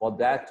 For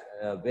that,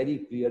 very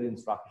clear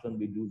instruction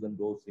we do's and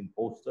don'ts in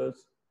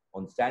posters,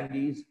 on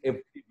standees,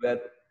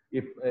 everywhere.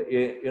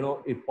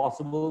 If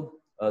possible,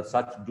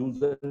 such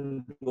do's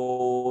and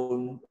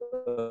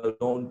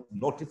don't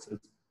notices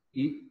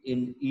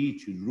in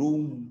each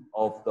room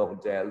of the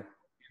hotel is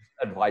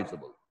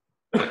advisable.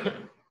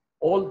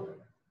 All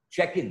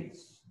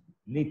check-ins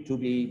need to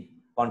be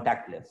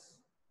contactless.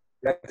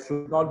 There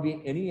should not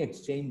be any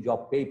exchange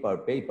of paper.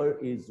 Paper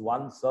is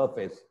one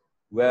surface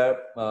where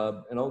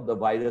the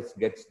virus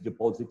gets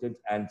deposited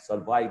and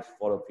survives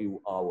for a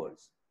few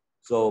hours.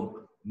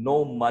 So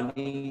no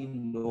money,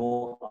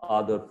 no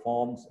other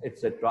forms,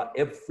 etc.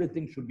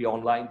 Everything should be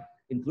online,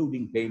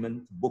 including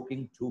payment,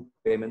 booking to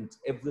payment.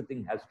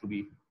 Everything has to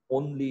be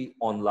only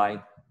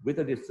online, with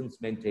a distance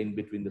maintained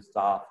between the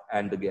staff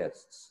and the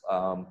guests.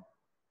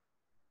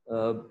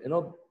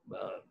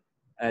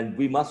 And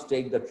we must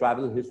take the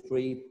travel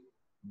history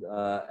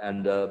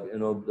and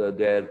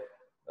their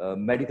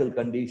medical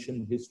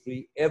condition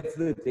history,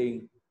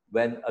 everything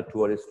when a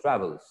tourist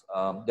travels.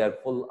 Their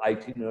full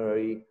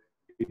itinerary,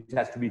 it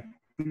has to be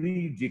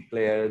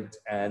pre-declared,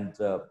 and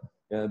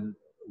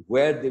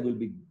where they will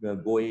be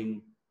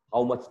going,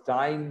 how much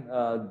time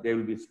they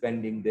will be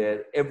spending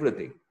there,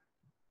 everything.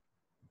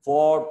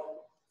 For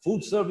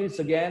food service,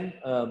 again,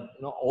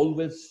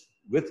 always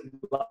with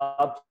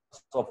gloves,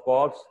 of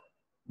course.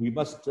 We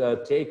must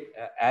take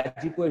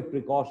adequate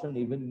precaution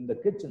even in the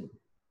kitchen.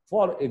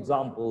 For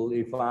example,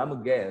 if I'm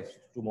a guest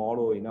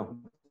tomorrow in a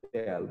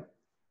hotel,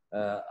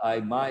 I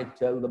might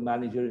tell the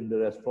manager in the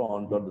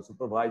restaurant or the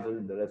supervisor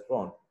in the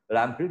restaurant that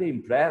I'm pretty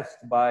impressed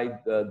by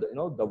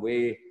the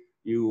way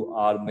you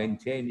are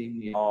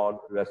maintaining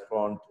your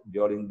restaurant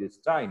during this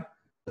time.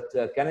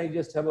 But can I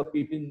just have a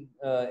peep in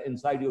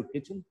inside your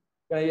kitchen?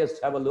 Can I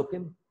just have a look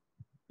in?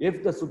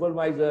 If the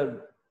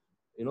supervisor,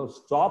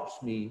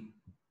 stops me,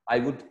 I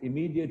would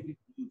immediately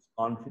lose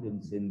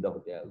confidence in the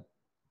hotel.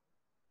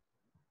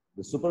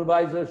 The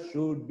supervisor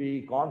should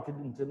be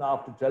confident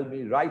enough to tell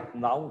me, right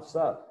now,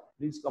 sir,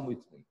 please come with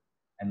me.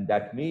 And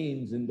that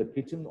means in the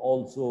kitchen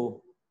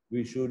also,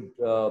 we should,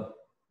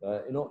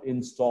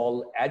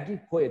 install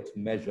adequate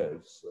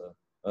measures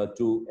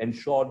to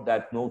ensure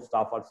that no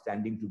staff are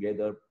standing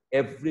together.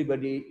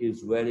 Everybody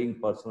is wearing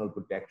personal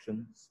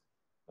protections,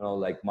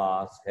 like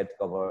mask, head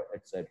cover,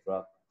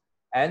 etc.,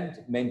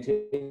 and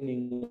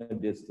maintaining a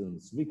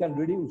distance. We can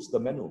reduce the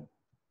menu.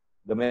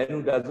 The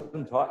menu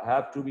doesn't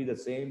have to be the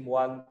same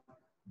one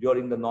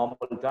during the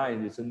normal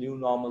time. It's a new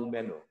normal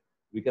menu.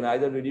 We can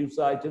either reduce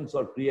the items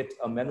or create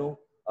a menu,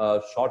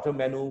 a shorter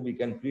menu. We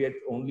can create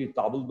only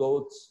table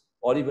d'hôtes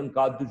or even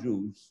carte de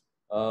jour,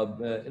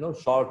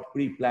 short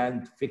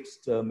pre-planned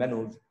fixed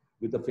menus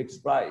with a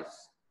fixed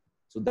price.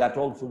 So that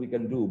also we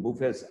can do.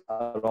 Buffets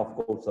are of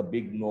course a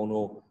big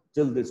no-no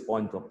till this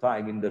point of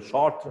time. In the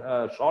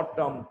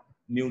short-term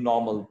new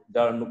normal,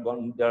 there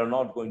are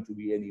not going to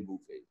be any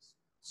buffets.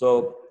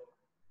 So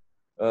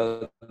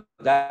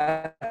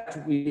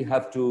that we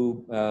have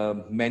to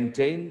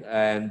maintain,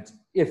 and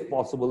if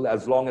possible,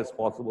 as long as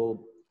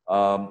possible,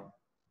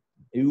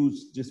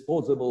 use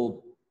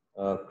disposable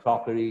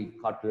crockery,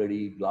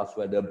 cutlery,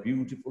 glassware. There are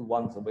beautiful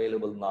ones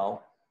available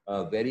now,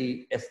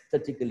 very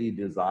aesthetically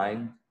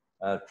designed.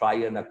 Try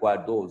and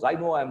acquire those. I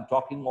know I'm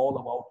talking all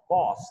about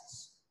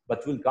costs,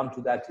 but we'll come to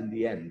that in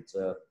the end.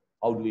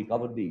 How do we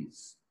cover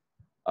these?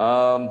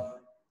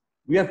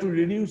 We have to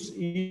reduce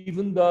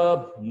even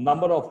the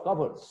number of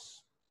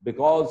covers,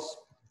 because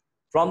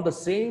from the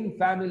same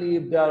family,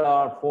 if there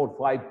are 4 or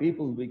 5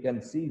 people, we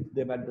can seat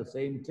them at the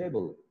same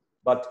table.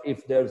 But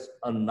if there's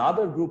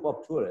another group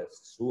of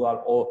tourists who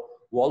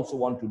also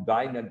want to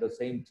dine at the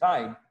same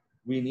time,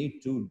 we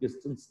need to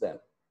distance them.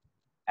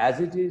 As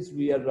it is,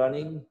 we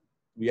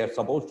are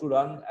supposed to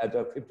run at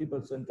a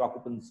 50%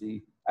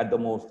 occupancy at the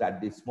most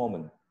at this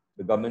moment.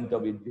 The government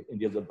of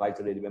India's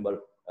advisory, remember,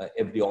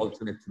 every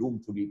alternate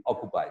room to be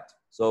occupied.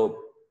 So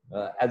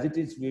as it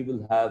is, we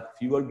will have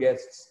fewer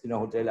guests in a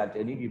hotel at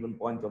any given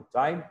point of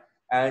time.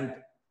 And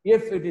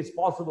if it is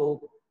possible,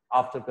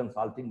 after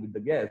consulting with the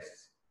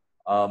guests,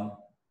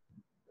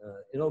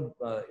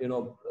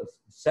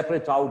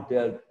 separate out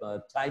their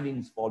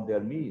timings for their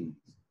meals,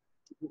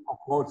 of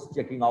course,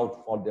 checking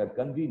out for their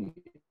convenience,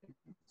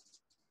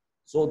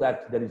 so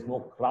that there is no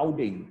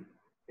crowding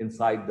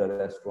inside the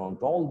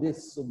restaurant. All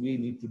this we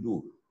need to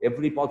do.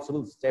 Every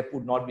possible step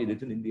would not be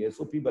written in the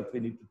SOP, but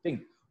we need to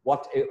think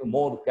what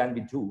more can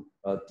we do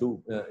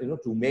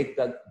to make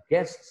the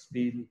guests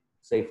feel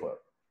safer.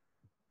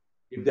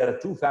 If there are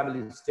 2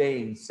 families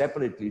staying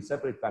separately,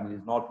 separate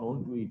families not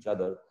known to each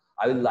other,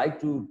 I would like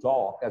to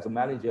talk as a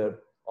manager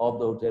of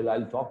the hotel.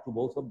 I'll talk to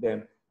both of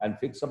them and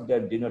fix up their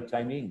dinner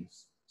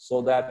timings,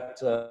 so that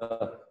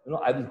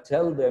I will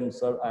tell them,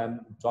 sir,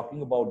 I'm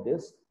talking about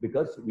this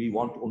because we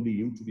want only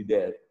you to be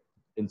there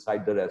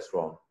inside the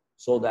restaurant,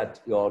 so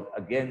that your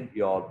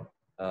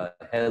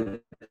health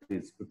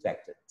is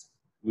protected.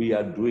 We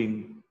are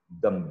doing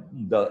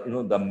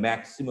the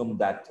maximum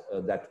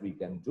that we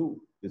can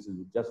do. This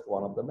is just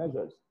one of the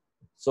measures.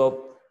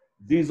 So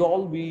these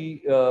all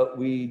we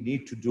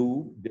need to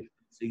do,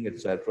 distancing,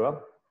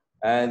 etc.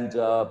 And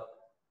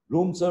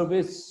room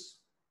service.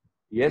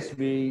 Yes,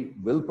 we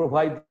will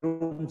provide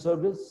room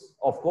service,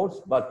 of course,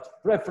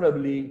 but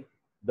preferably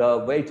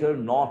the waiter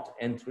not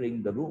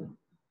entering the room.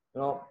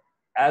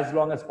 As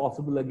long as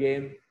possible,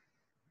 again,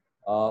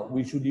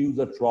 we should use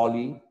a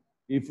trolley.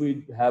 If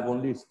we have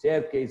only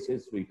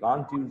staircases, we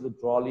can't use a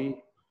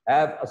trolley.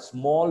 Have a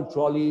small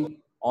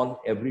trolley on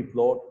every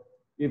floor.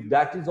 If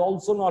that is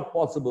also not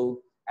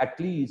possible, at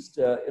least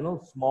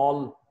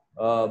small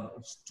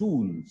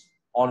stools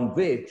on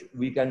which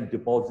we can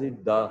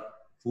deposit the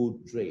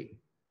food tray.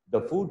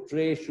 The food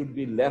tray should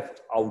be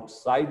left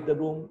outside the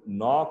room,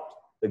 not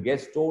the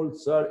guest told,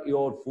 sir,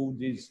 your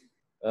food is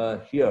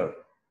here,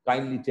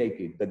 kindly take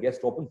it. The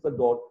guest opens the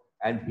door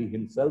and he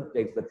himself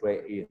takes the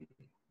tray in.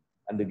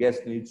 And the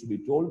guest needs to be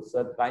told,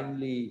 sir,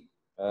 kindly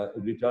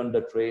return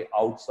the tray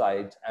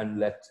outside and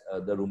let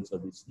the room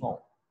service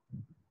know.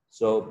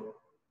 So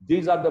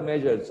these are the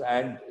measures,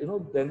 and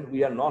then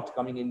we are not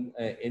coming in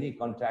any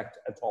contact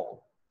at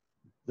all.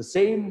 The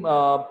same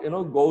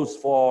goes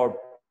for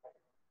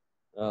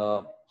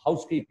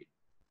housekeeping.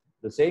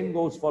 The same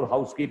goes for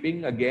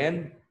housekeeping.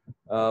 Again,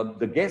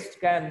 the guest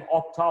can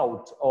opt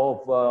out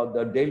of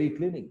the daily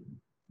cleaning.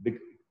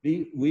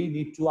 We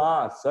need to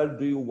ask, sir,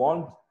 do you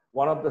want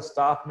one of the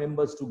staff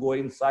members to go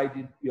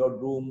inside your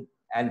room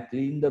and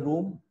clean the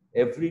room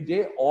every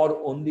day, or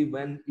only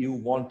when you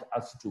want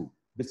us to?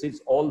 This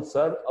is all,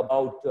 sir,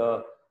 about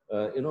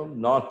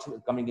not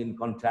coming in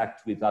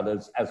contact with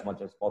others as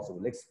much as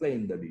possible.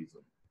 Explain the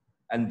reason.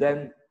 And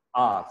then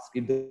ask.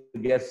 If the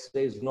guest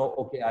says, no,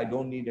 okay, I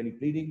don't need any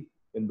cleaning,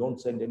 then don't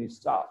send any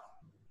staff.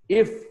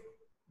 If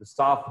the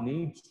staff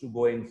needs to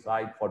go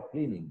inside for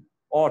cleaning,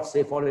 or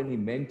say for any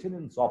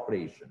maintenance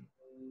operation,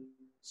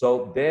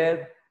 so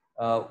there,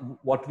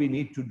 what we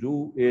need to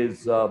do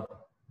is, the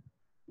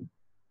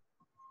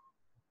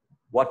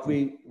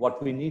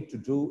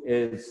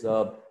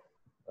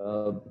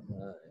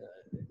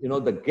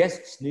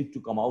guests need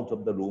to come out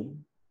of the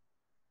room.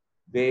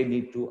 They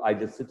need to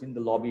either sit in the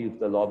lobby if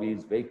the lobby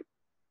is vacant,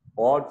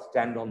 or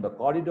stand on the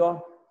corridor,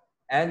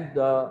 and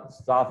the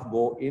staff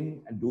go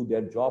in and do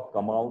their job,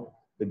 come out.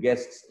 The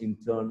guests in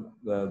turn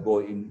go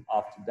in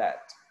after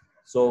that.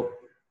 So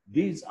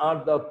these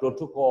are the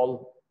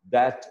protocol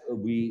that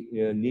we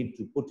need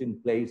to put in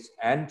place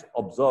and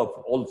observe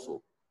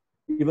also.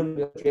 Even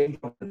the change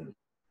of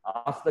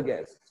ask the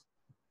guests,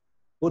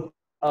 put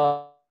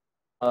sort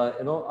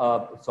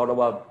of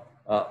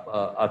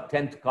a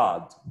tent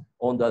card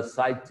on the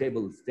side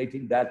table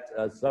stating that,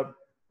 sir,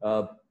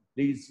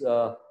 please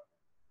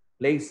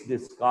place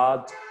this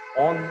card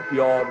on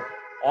your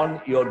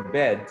on your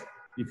bed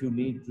if you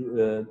need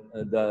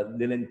the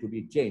linen to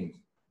be changed.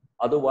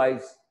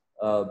 Otherwise,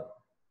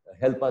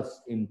 help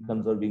us in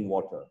conserving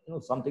water.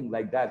 Something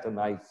like that, a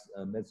nice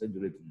message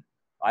written.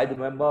 I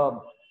remember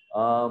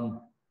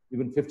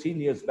even 15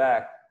 years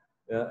back,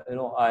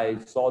 I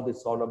saw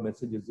this sort of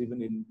messages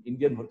even in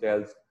Indian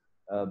hotels.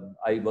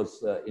 I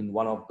was in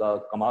one of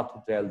the Kamat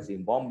hotels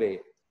in Bombay,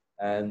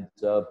 and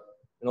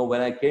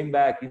when I came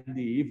back in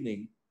the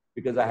evening,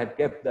 because I had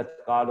kept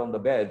that card on the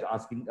bed,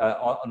 asking,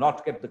 or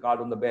not kept the card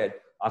on the bed,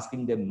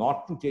 asking them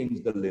not to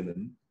change the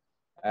linen,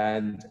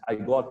 and I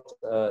got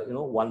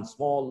one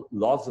small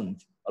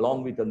lozenge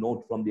along with a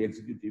note from the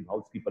executive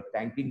housekeeper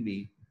thanking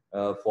me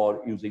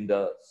for using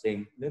the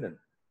same linen.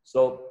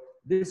 So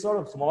these sort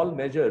of small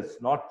measures,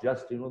 not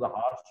just the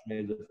harsh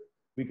measures,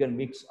 we can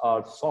mix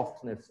our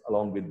softness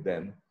along with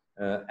them,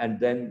 and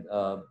then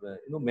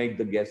make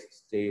the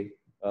guest stay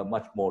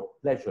much more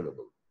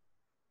pleasurable.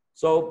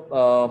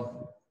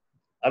 So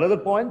another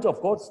point, of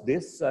course,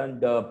 this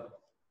and the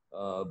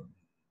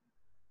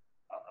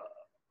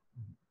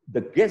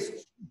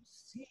guests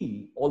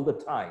see all the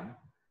time.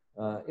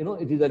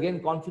 It is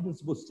again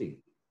confidence boosting.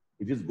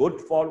 It is good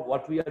for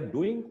what we are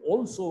doing.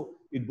 Also,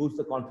 it boosts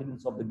the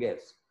confidence of the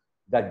guests.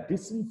 That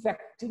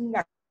disinfecting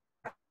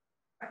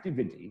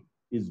activity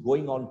is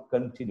going on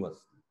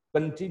continuously.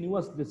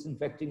 Continuous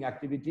disinfecting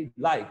activity,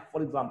 like,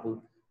 for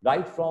example,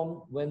 right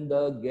from when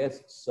the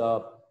guests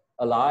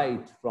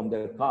alight from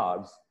their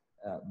cars,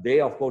 they,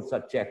 of course,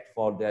 are checked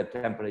for their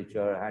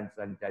temperature, hand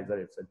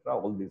sanitizer, etc.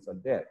 All these are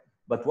there.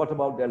 But what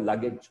about their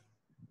luggage?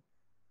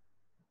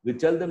 We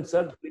tell them,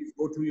 sir, please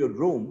go to your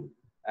room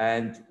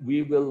and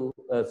we will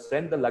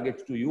send the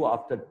luggage to you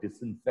after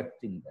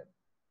disinfecting them.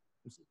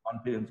 This is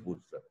confidence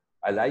booster.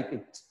 I like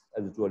it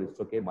as a tourist.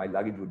 Okay, my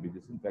luggage would be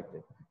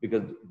disinfected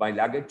because my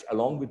luggage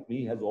along with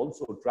me has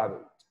also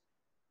traveled.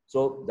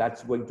 So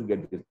that's going to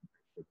get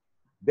disinfected.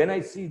 Then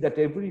I see that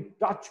every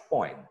touch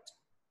point,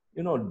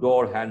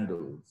 door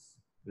handles,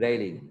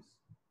 railings,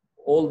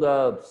 all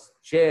the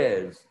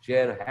chairs,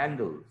 chair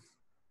handles,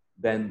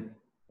 then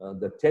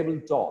the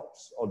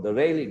tabletops or the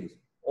railings,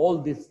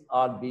 all these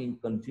are being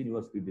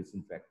continuously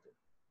disinfected.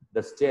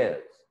 The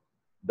stairs,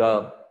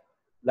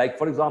 like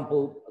for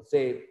example,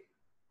 say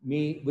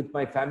me with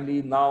my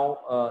family now,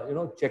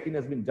 check-in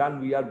has been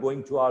done. We are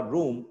going to our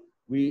room.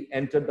 We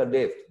enter the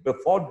lift.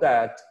 Before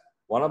that,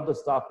 one of the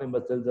staff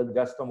members tells us,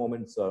 just a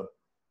moment, sir,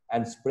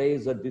 and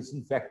sprays a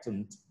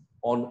disinfectant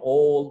on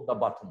all the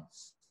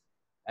buttons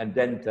and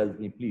then tells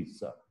me, please,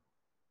 sir.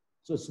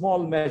 So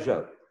small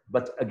measure,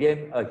 but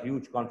again, a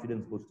huge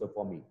confidence booster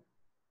for me.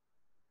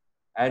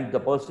 And the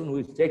person who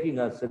is taking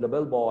us, the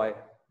bellboy,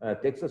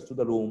 takes us to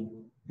the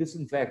room,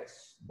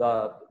 disinfects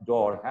the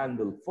door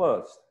handle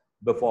first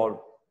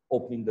before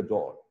opening the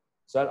door.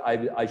 Sir,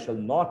 I shall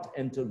not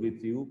enter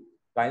with you.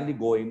 Kindly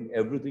go in.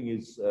 Everything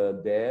is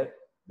there.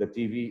 The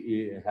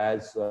TV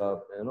has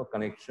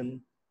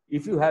connection.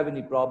 If you have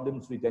any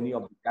problems with any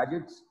of the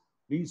gadgets,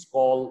 please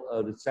call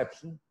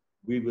reception.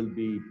 We will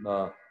be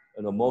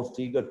most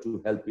eager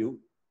to help you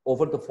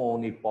over the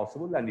phone if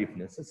possible, and if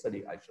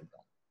necessary, I shall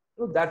come.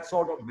 That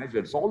sort of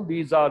measures. All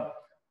these are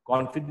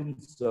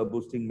confidence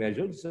boosting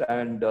measures,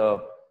 and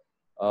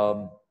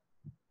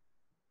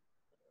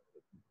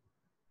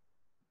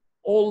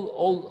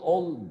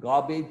all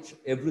garbage,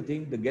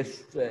 everything, the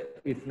guests,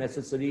 if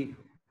necessary,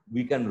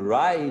 we can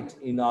write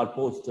in our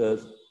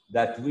posters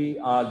that we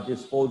are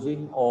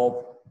disposing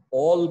of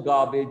all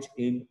garbage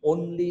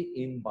only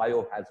in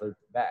biohazard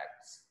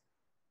bags,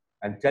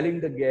 and telling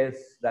the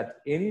guests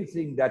that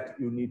anything that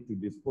you need to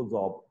dispose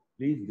of,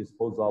 please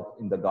dispose of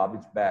in the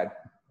garbage bag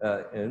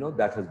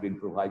that has been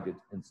provided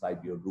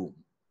inside your room.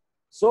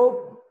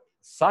 So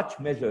such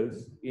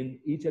measures in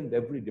each and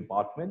every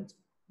department.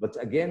 But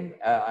again,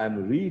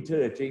 I'm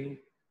reiterating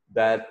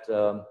that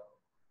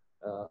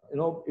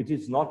it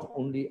is not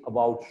only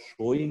about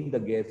showing the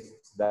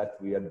guests that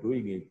we are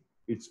doing it.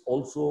 It's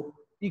also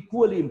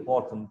equally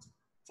important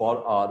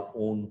for our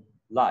own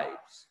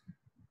lives.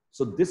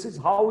 So this is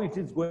how it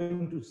is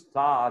going to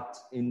start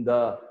in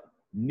the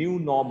new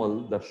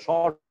normal, the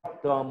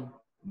short-term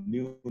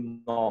new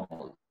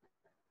normal.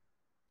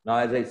 Now,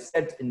 as I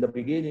said in the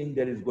beginning,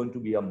 there is going to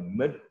be a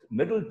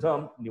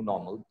middle-term new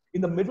normal.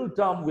 In the middle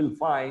term, we'll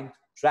find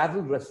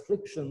travel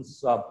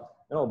restrictions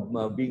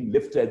being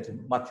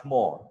lifted much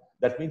more.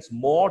 That means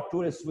more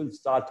tourists will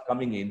start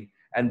coming in.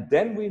 And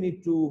then we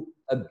need to,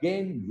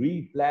 again,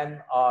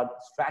 replan our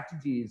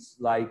strategies,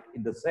 like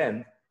in the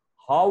sense,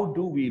 how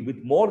do we,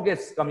 with more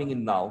guests coming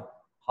in now,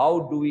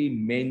 how do we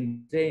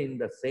maintain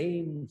the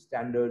same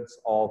standards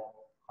of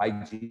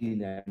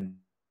hygiene and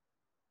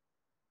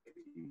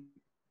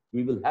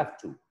we will have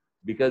to,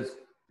 because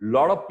a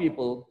lot of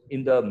people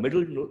in the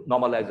middle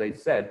normal, as I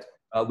said,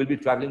 will be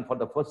traveling for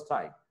the first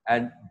time,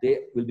 and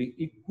they will be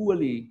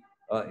equally,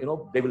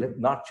 they will have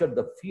nurtured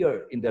the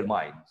fear in their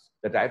minds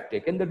that I have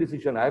taken the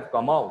decision, I have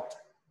come out,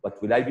 but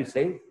will I be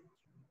safe?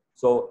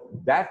 So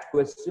that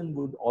question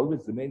would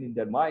always remain in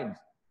their minds,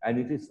 and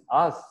it is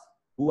us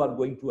who are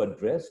going to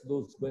address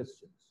those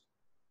questions.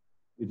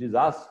 It is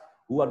us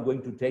who are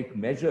going to take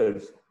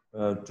measures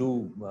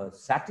to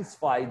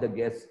satisfy the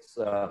guest's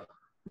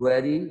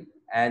query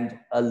and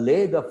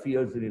allay the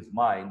fears in his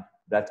mind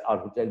that our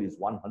hotel is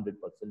 100%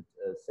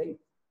 safe.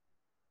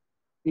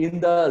 In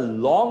the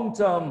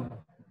long-term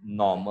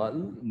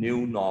normal,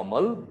 new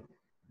normal,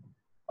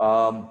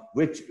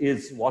 which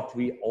is what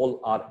we all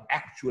are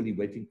actually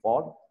waiting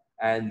for,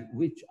 and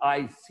which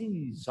I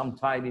see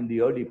sometime in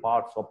the early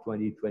parts of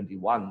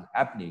 2021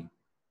 happening,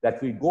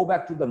 that we go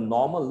back to the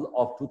normal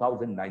of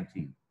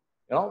 2019,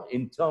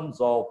 in terms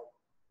of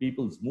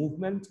people's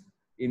movement,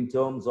 in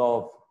terms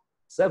of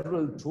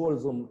several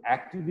tourism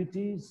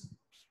activities,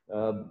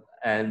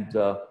 and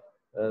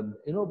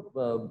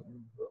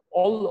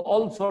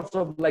all sorts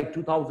of like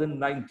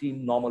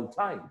 2019 normal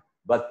time.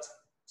 But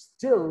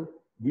still,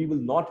 we will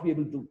not be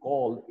able to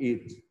call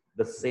it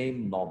the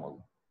same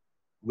normal.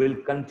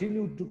 We'll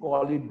continue to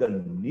call it the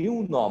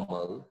new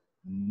normal,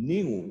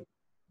 new,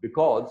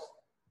 because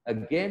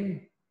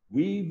again,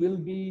 we will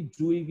be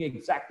doing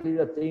exactly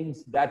the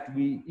things that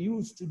we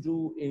used to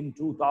do in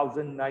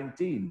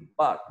 2019.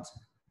 But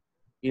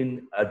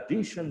in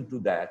addition to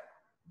that,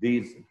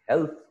 these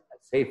health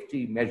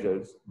safety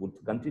measures would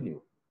continue.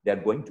 They're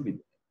going to be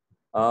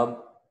there.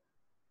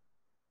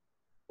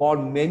 For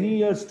many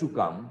years to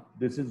come,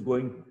 this is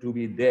going to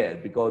be there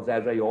because,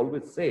 as I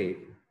always say,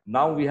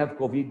 now we have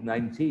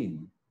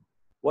COVID-19.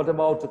 What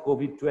about a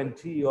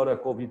COVID-20 or a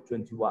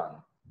COVID-21?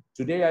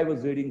 Today, I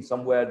was reading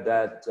somewhere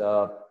that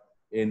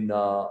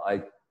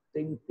I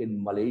think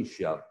in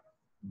Malaysia,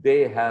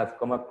 they have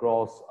come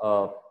across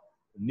a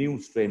new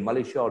strain,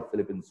 Malaysia or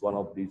Philippines, one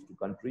of these two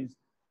countries.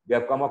 They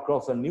have come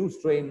across a new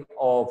strain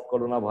of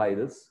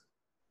coronavirus,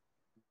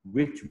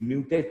 which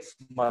mutates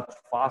much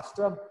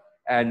faster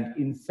and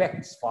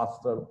infects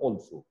faster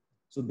also.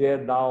 So they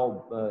are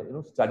now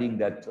studying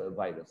that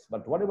virus.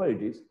 But whatever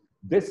it is,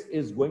 this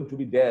is going to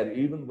be there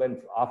even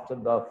when after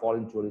the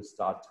foreign tourists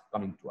start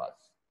coming to us.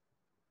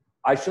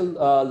 I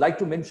shall like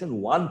to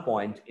mention one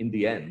point in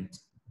the end,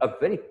 a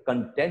very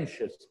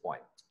contentious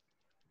point.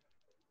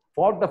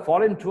 For the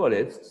foreign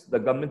tourists, the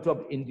government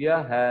of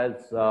India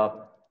has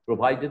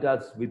provided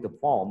us with a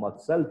form, a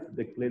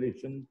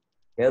self-declaration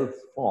health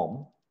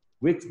form,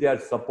 which they are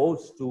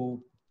supposed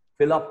to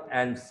fill up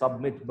and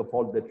submit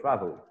before they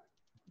travel.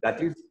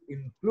 That is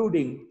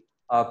including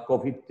a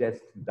COVID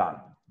test done,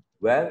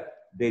 where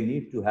they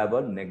need to have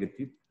a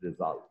negative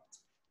result.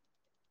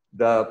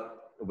 The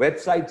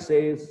website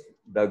says,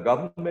 the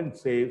government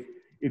says,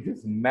 it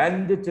is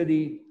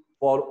mandatory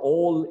for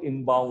all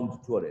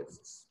inbound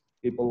tourists,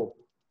 people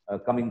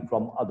coming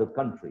from other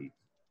countries.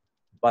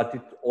 But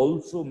it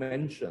also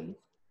mentions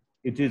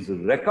it is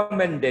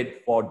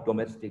recommended for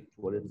domestic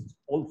tourists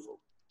also.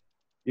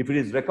 If it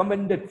is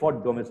recommended for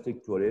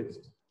domestic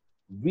tourists,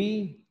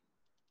 we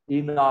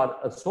in our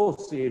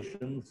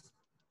associations,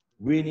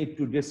 we need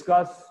to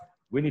discuss,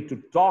 we need to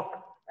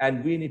talk,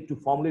 and we need to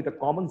formulate a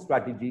common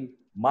strategy.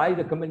 My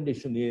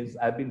recommendation is,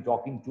 I've been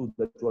talking to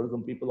the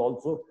tourism people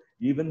also,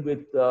 even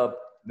with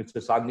Mr.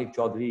 Sagnik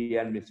Chaudhary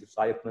and Mr.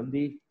 Sayak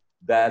Nandi,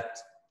 that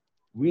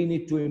we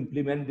need to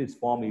implement this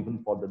form even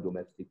for the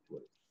domestic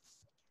tourists.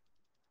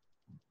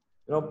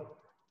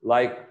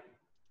 Like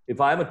if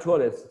I'm a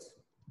tourist,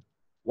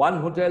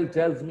 one hotel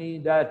tells me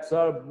that,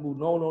 sir,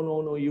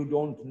 no, you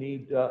don't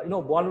need,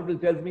 one hotel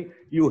tells me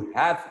you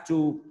have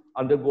to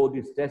undergo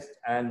this test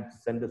and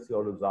send us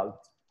your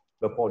results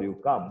before you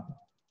come.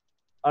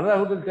 Another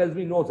hotel tells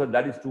me, no, sir,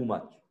 that is too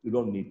much. You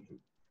don't need to.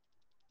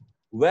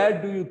 Where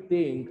do you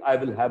think I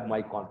will have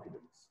my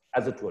confidence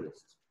as a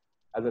tourist,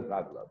 as a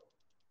traveler?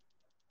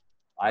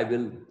 I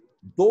will,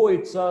 though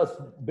it's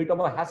a bit of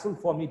a hassle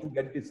for me to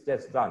get this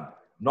test done,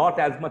 not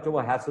as much of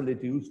a hassle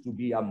it used to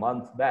be a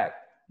month back.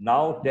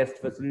 Now test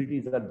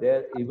facilities are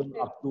there even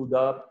up to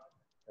the,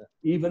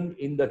 even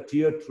in the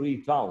tier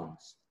 3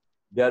 towns.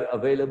 They're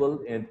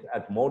available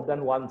at more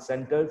than one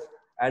centers,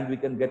 and we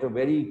can get a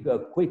very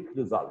quick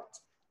result.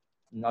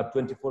 A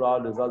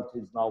 24-hour result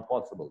is now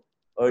possible.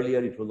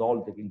 Earlier, it was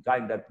all taking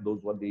time.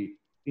 Those were the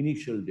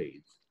initial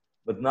days.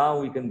 But now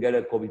we can get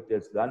a COVID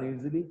test done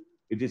easily.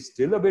 It is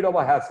still a bit of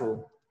a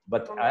hassle,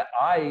 but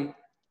I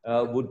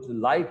would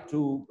like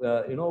to,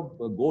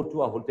 go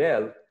to a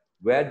hotel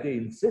where they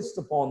insist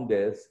upon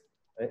this,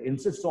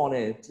 insist on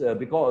it,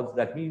 because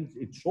that means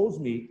it shows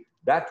me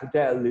that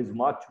hotel is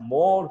much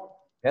more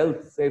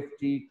health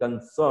safety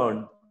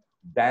concerned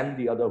than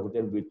the other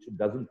hotel, which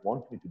doesn't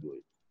want me to do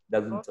it,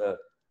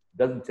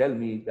 doesn't tell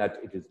me that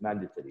it is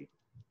mandatory.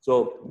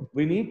 So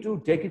we need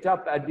to take it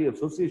up at the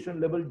association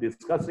level,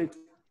 discuss it,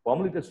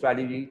 formulate a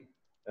strategy.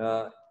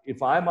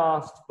 If I'm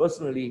asked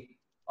personally,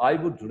 I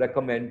would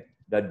recommend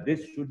that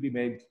this should be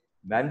made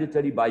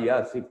mandatory by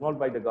us, if not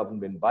by the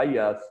government, by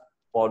us,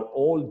 for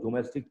all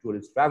domestic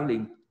tourists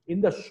traveling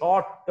in the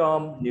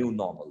short-term new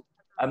normal.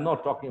 I'm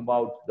not talking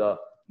about the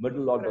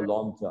middle or the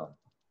long term.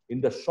 In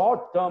the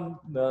short-term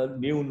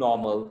new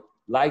normal,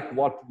 like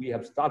what we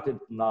have started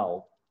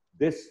now,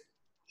 this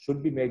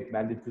should be made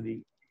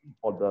mandatory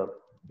for the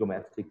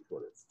domestic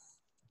tourists.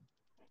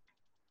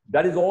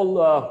 That is all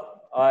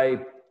I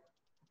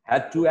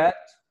had to add.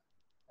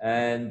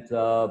 And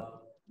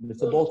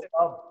Mr.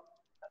 Bosa,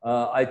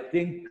 I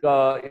think,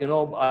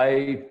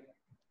 I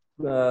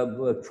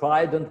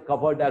tried and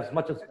covered as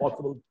much as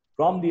possible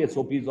from the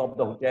SOPs of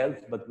the hotels,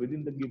 but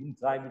within the given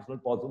time, it's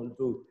not possible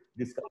to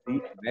discuss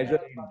each measure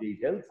in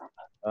details.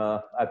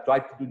 I've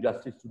tried to do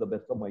justice to the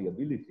best of my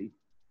ability.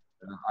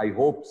 I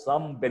hope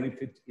some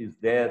benefit is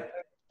there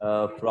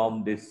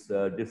from this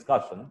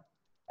discussion,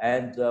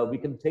 and we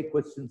can take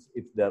questions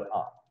if there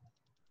are.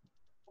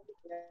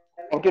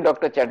 Thank you,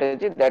 Dr.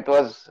 Chatterjee. That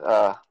was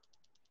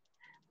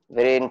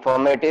very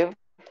informative.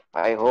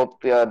 I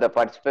hope the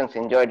participants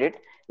enjoyed it.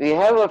 We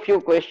have a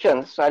few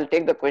questions, so I'll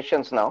take the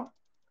questions now.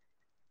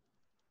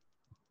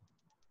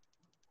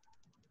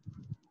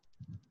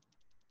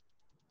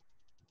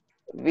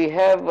 We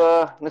have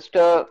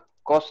Mr.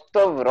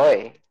 Kaustav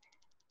Roy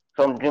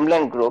from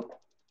Dreamland Group.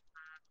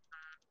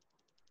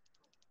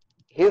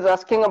 He's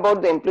asking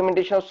about the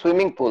implementation of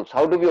swimming pools.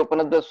 How do we open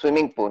up the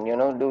swimming pool?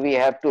 Do we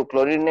have to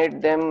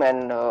chlorinate them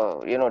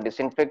and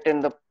disinfect in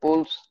the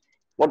pools?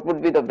 What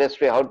would be the best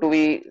way? How do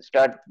we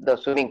start the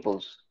swimming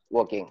pools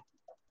working?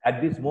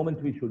 At this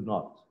moment, we should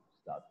not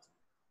start.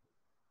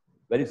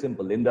 Very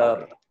simple. In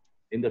the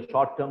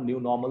short term, new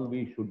normal,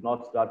 we should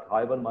not start.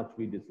 However much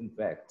we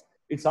disinfect.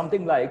 It's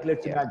something like,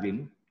 let's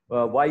imagine,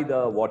 why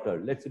the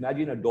water? Let's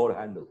imagine a door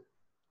handle.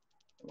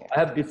 Yeah. I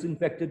have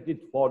disinfected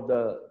it for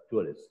the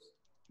tourists.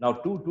 Now,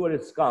 two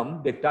tourists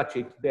come, they touch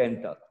it, they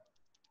enter.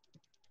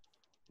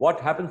 What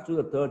happens to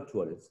the third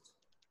tourist?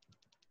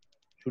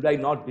 Should I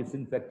not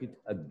disinfect it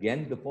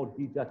again before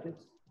he touches?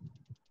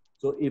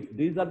 So if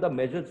these are the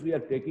measures we are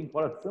taking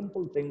for a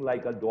simple thing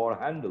like a door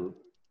handle,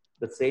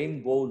 the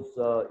same goes,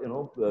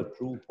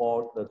 true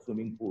for the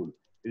swimming pool.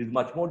 It is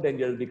much more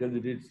dangerous because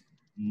it is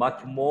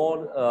much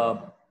more,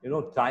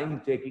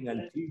 time-taking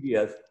and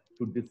tedious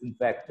to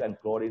disinfect and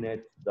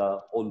chlorinate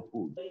the whole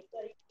pool.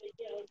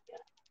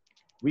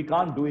 We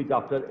can't do it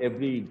after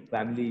every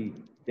family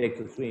takes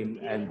a swim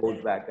and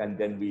goes back and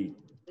then we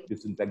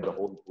disinfect the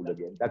whole pool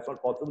again. That's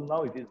not possible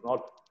now. It is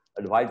not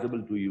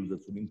advisable to use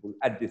a swimming pool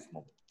at this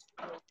moment.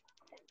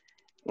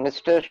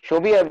 Mr.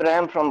 Shobi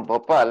Abraham from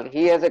Bhopal,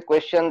 he has a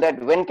question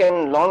that when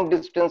can long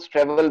distance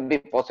travel be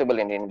possible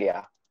in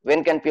India?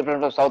 When can people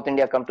from South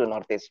India come to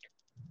Northeast?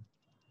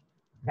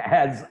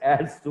 As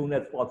soon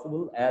as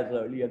possible, as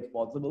early as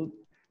possible.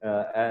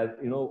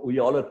 We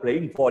all are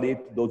praying for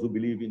it, those who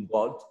believe in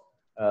God.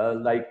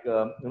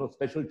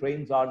 Special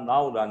trains are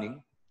now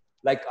running.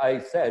 Like I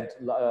said,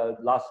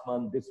 last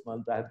month, this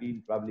month, I have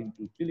been traveling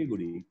to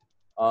Siliguri.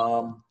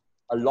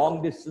 A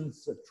long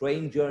distance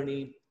train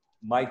journey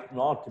might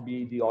not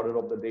be the order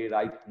of the day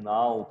right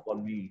now for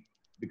me,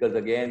 because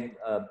again,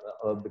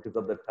 because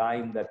of the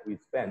time that we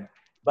spend.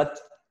 But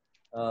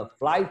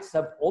flights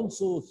have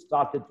also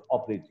started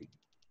operating.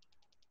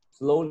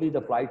 Slowly,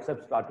 the flights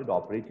have started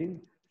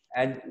operating.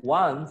 And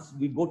once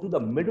we go to the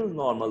middle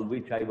normal,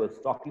 which I was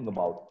talking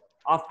about,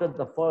 after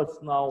the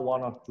first now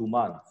 1 or 2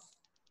 months,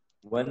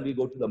 when we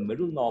go to the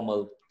middle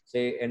normal,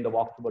 say end of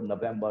October,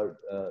 November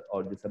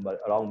or December,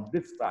 around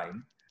this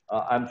time,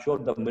 I'm sure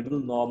the middle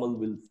normal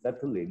will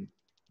settle in.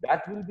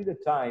 That will be the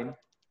time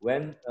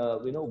when,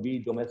 we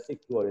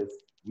domestic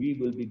tourists, we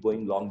will be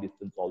going long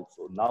distance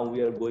also. Now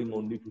we are going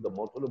only to the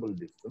motorable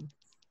distance.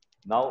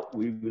 Now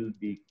we will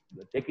be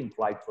taking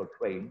flights or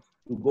trains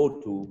to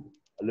go to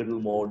a little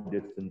more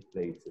distant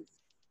places.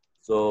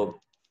 So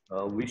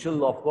we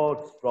shall, of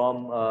course,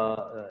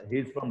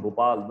 he's from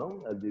Bhopal,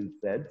 no? As you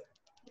said.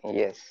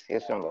 Yes,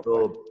 he's from Bhopal.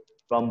 So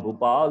from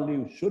Bhopal,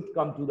 you should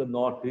come to the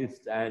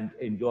Northeast and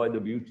enjoy the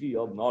beauty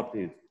of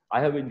Northeast.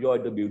 I have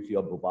enjoyed the beauty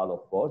of Bhopal,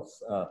 of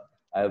course.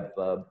 I have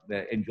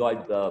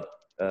enjoyed the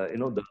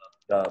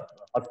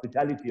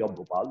hospitality of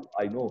Bhopal.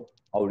 I know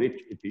how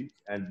rich it is,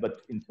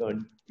 but in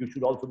turn, you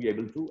should also be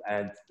able to,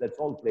 and let's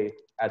all play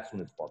as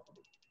soon as possible.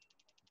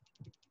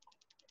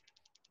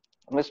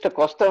 Mr.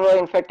 Kostava,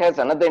 in fact, has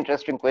another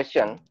interesting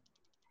question.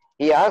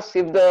 He asks,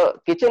 if the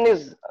kitchen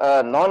is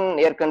a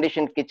non-air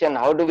conditioned kitchen,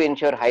 how do we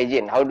ensure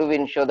hygiene? How do we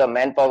ensure the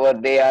manpower,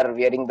 they are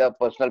wearing the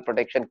personal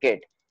protection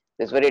kit?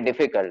 It's very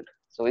difficult.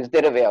 So is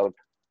there a way out?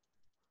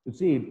 You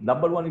see,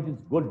 number one, it is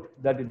good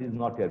that it is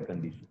not air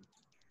conditioned,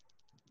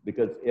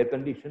 because air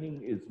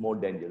conditioning is more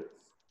dangerous.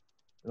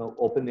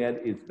 Open air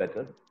is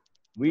better.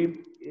 It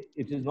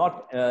is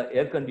not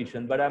air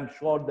conditioned, but I'm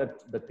sure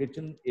that the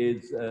kitchen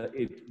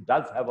it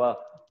does have a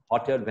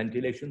hot air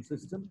ventilation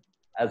system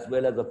as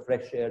well as a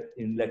fresh air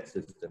inlet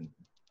system.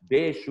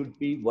 They should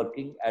be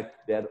working at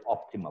their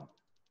optimum.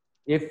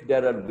 If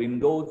there are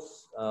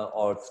windows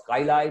or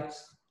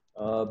skylights,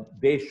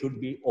 they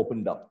should be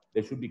opened up.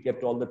 They should be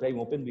kept all the time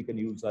open. We can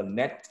use a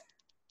net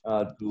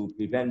to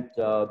prevent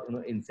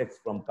insects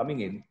from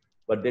coming in,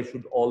 but they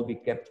should all be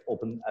kept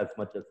open as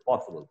much as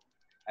possible.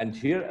 And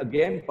here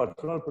again,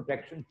 personal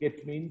protection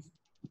kit means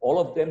all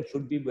of them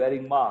should be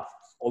wearing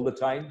masks all the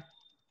time.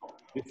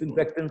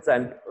 Disinfectants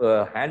and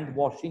hand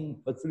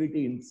washing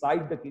facility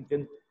inside the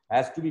kitchen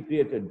has to be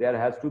created. There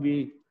has to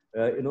be,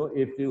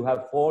 if you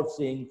have 4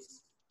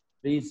 sinks,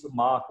 please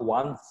mark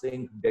 1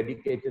 sink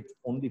dedicated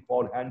only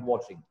for hand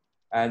washing.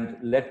 and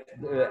let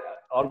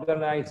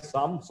organize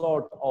some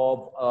sort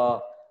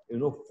of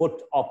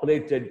foot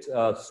operated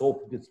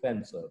soap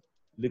dispenser,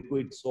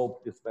 liquid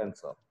soap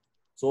dispenser,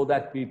 so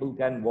that people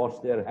can wash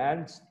their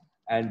hands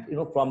and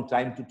from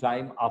time to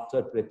time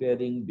after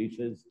preparing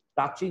dishes,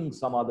 touching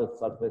some other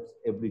surface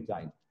every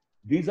time.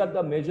 These are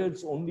the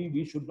measures only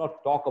we should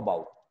not talk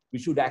about. We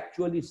should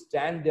actually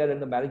stand there,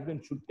 and the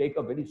management should take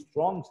a very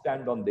strong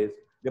stand on this.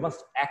 They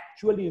must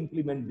actually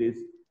implement this.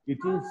 It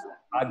is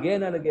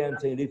again and again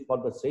saying it is for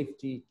the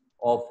safety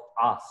of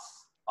us,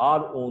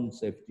 our own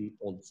safety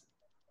also.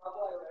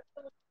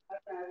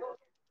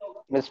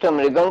 Mr.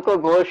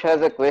 Mriganko Ghosh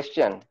has a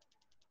question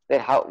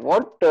that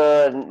what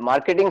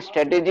marketing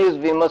strategies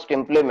we must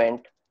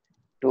implement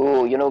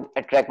to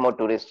attract more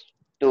tourists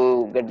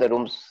to get the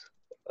rooms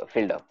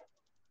filled up.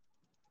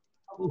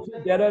 So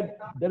there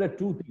are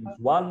two things.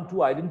 One,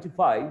 to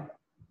identify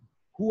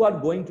who are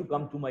going to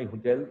come to my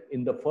hotel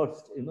in the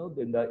first, in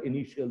the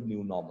initial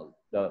new normal,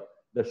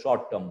 the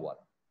short-term one.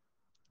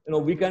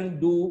 We can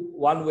do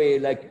one way,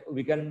 like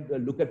we can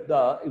look at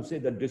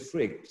the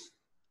districts,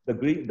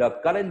 the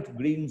current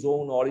green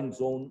zone, orange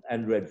zone,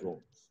 and red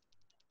zones.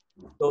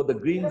 So the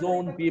green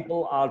zone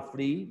people are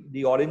free.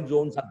 The orange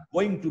zones are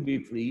going to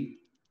be free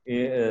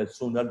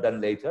sooner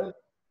than later,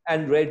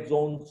 and red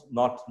zones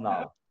not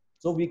now.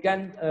 So we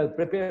can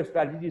prepare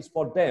strategies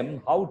for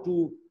them how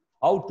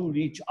to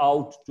reach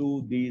out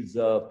to these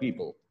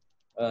people.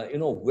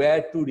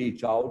 Where to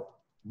reach out,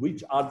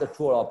 which are the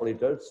tour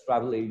operators,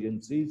 travel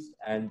agencies,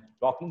 and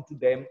talking to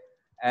them.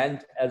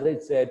 And as I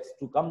said,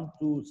 to come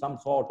to some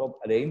sort of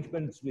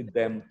arrangements with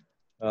them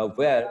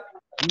where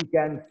we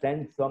can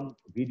send some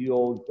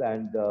videos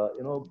and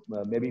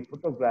maybe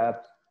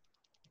photographs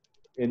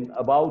in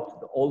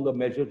about all the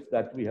measures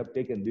that we have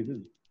taken. This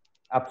is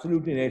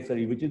absolutely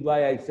necessary, which is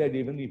why I said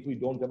even if we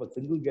don't have a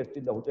single guest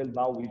in the hotel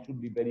now, we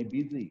should be very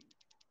busy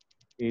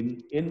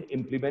in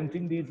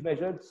implementing these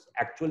measures,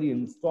 actually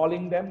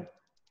installing them,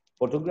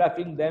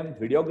 photographing them,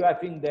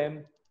 videographing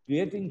them,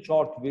 creating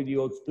short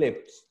videos,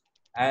 clips,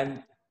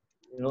 and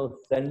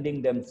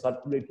sending them,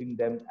 circulating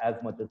them as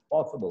much as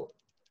possible.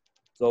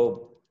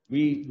 So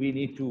we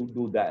need to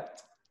do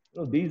that.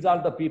 These are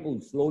the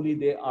people, slowly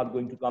they are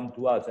going to come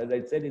to us. As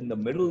I said, in the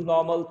middle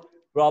normal,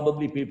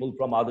 probably people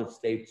from other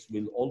states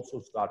will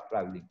also start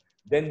traveling.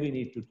 Then we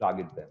need to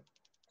target them.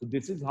 So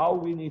this is how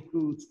we need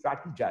to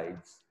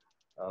strategize,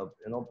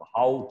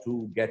 how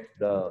to get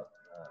the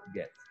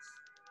guests.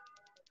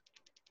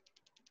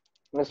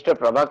 Mr.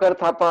 Prabhakar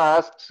Thapa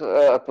asks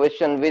a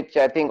question which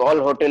I think all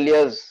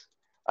hoteliers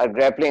are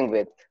grappling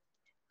with.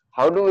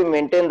 How do we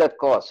maintain the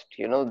cost?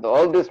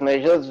 All these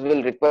measures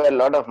will require a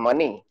lot of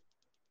money.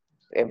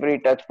 Every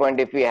touch point,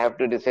 if we have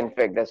to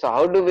disinfect that. So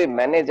how do we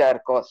manage our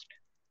cost?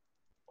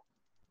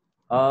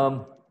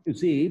 You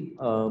see,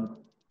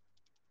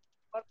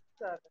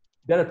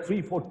 there are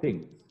 3-4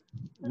 things.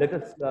 Let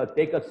us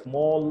take a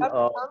small,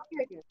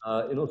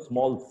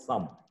 small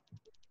sum.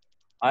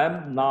 I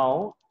am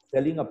now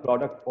selling a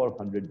product for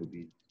 100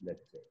 rupees,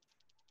 let's say,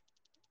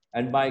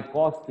 and my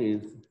cost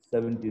is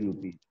 70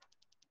 rupees.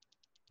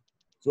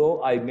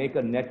 So I make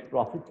a net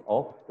profit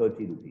of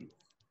 30 rupees.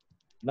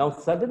 Now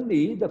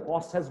suddenly the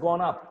cost has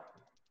gone up.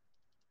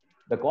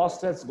 The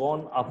cost has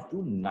gone up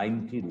to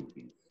 90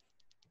 rupees.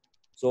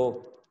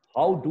 So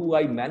how do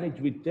I manage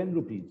with 10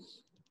 rupees?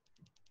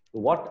 So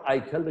what I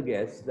tell the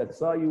guests that,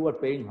 sir, you were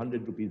paying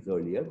 100 rupees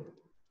earlier.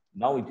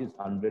 Now it is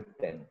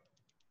 110.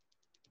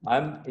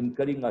 I'm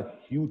incurring a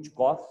huge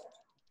cost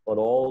for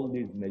all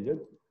these measures.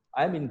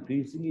 I'm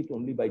increasing it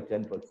only by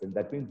 10%.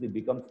 That means it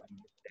becomes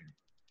 110.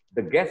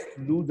 The guest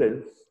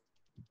loses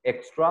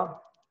extra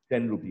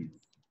 10 rupees.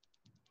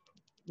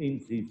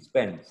 Means he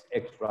spends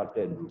extra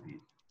 10 rupees.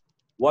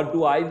 What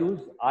do I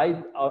lose?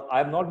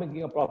 I'm not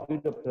making a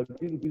profit of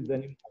 30 rupees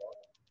anymore.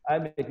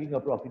 I'm making a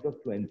profit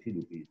of 20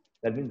 rupees.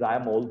 That means I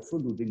am also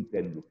losing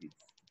 10 rupees.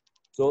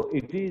 So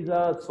it is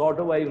a sort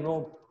of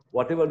a,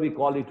 whatever we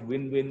call it,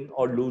 win-win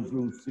or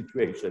lose-lose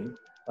situation.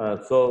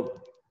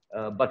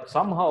 But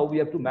somehow we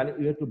have to manage,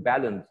 we have to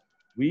balance.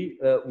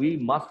 We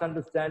must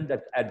understand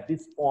that at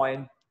this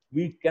point,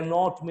 we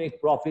cannot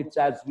make profits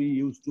as we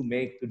used to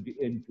make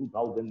in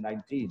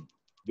 2019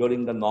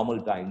 during the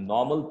normal time.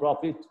 Normal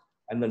profit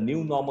and the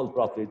new normal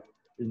profit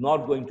is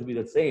not going to be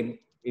the same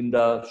in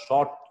the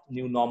short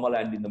new normal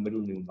and in the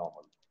middle new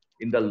normal.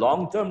 In the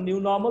long-term new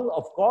normal,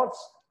 of course,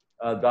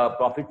 the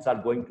profits are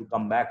going to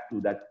come back to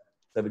that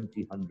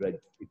 70-100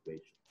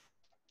 equation.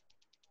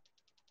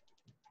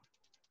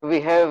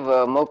 We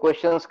have more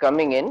questions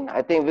coming in.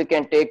 I think we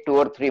can take 2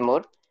 or 3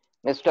 more.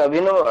 Mr.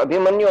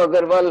 Abhimanyu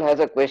Agarwal has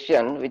a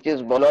question, which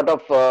is a lot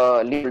of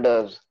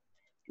leaseholders.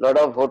 A lot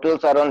of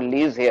hotels are on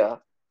lease here.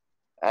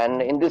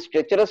 And in this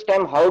treacherous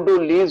time, how do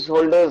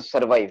leaseholders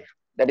survive?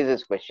 That is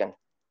his question.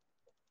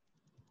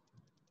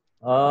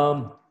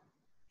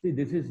 See,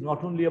 this is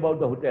not only about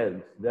the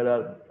hotels. There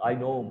are, I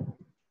know,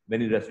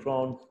 many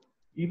restaurants,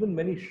 even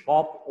many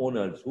shop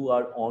owners who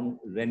are on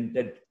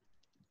rented.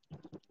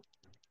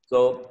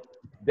 So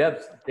they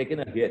have taken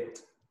a hit.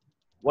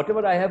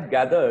 Whatever I have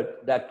gathered,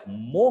 that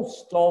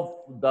most of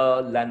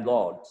the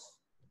landlords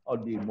or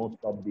the most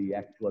of the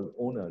actual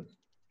owners,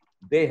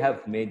 they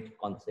have made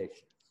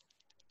concessions.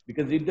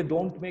 Because if they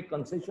don't make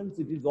concessions,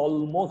 it is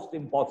almost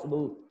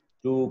impossible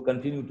to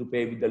continue to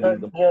pay with the lease.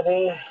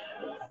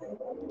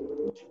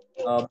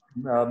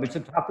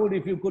 Mr. Thakur,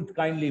 if you could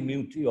kindly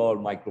mute your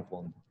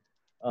microphone.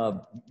 Uh,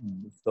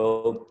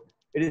 so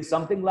it is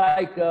something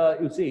like,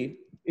 you see,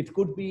 it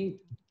could be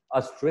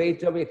a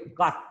straightaway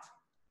cut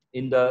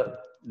in the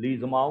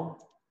lease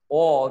amount,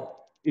 or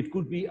it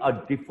could be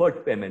a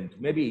deferred payment.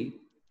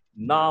 Maybe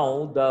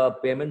now the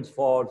payments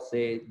for,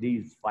 say,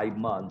 these 5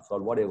 months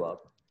or whatever,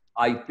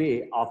 I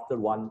pay after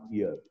 1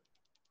 year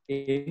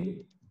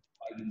in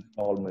 5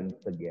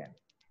 installments again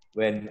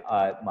when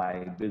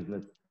my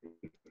business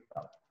picks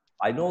up.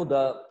 I know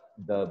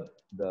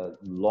the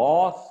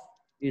loss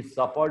is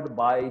suffered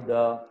by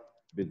the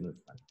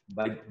businessman,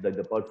 by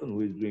the person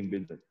who is doing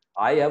business.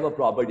 I have a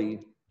property,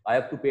 I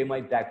have to pay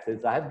my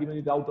taxes, I have given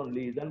it out on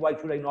lease, and why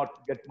should I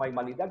not get my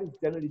money? That is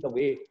generally the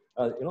way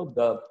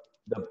the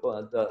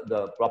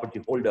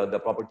property holder, the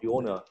property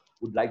owner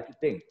would like to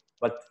think.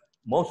 But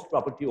most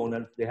property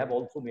owners, they have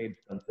also made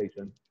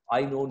concessions.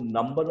 I know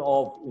number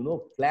of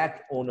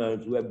flat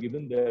owners who have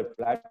given their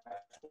flats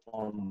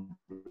on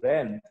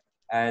rent,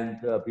 and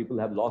people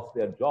have lost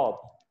their jobs.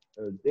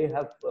 They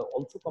have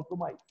also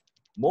compromised.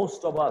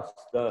 Most of us,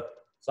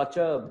 such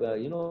a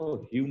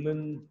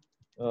human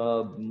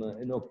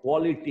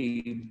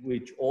quality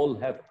which all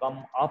have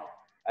come up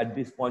at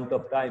this point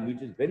of time,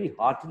 which is very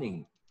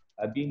heartening.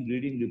 I've been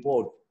reading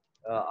reports.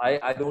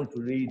 I don't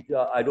read,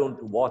 I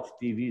don't watch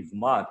TVs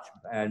much,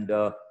 and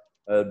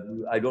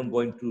I don't go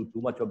into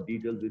too much of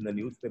details in the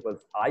newspapers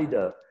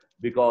either,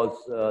 because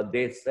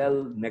they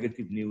sell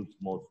negative news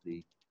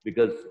mostly,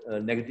 because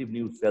negative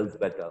news sells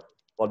better.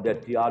 For their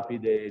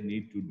TRP, they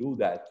need to do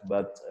that.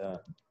 But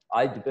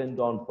I depend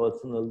on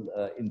personal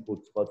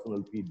inputs,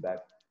 personal feedback.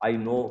 I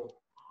know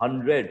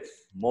hundreds,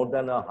 more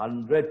than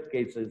 100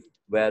 cases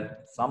where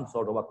some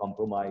sort of a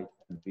compromise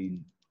has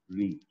been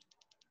reached.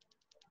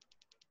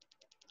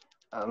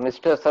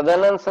 Mr.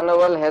 Sadanand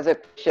Sanawal has a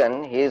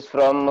question. He is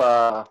from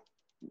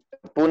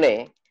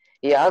Pune.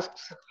 He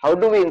asks, how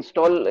do we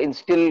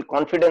instill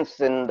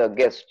confidence in the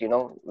guest,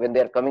 when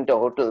they are coming to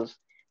hotels,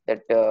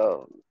 that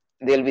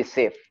they'll be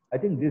safe? I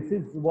think this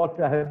is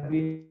what I have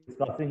been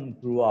discussing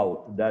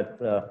throughout, that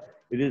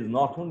it is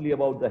not only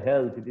about the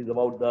health, it is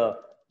about the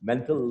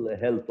mental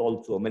health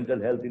also. Mental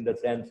health in the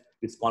sense,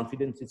 this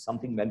confidence is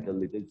something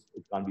mental, it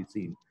can't be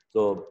seen.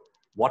 So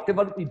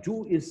whatever we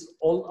do is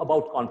all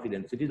about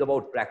confidence. It is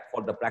about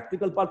for the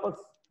practical purpose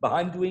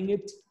behind doing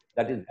it,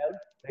 that is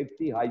health,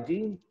 safety,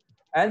 hygiene,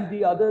 and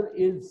the other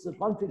is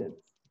confidence.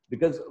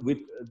 Because with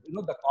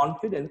the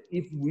confidence,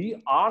 if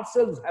we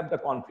ourselves have the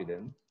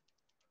confidence,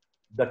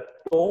 the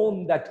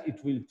tone that it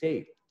will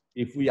take,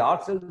 if we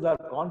ourselves are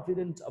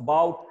confident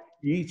about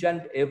each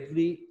and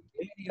every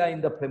area in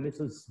the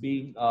premises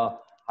being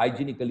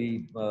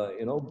hygienically,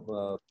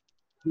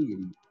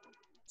 clean,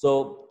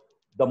 so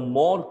the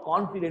more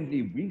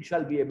confidently we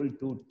shall be able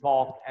to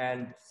talk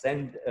and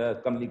send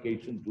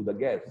communication to the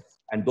guests,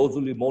 and those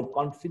will be more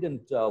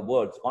confident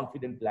words,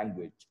 confident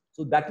language.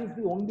 So that is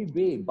the only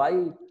way,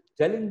 by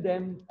telling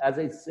them, as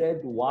I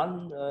said,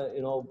 one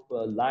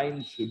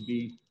line should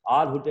be,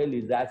 our hotel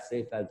is as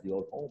safe as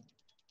your home.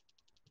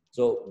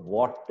 So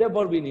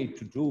whatever we need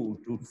to do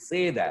to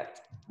say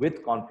that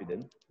with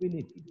confidence, we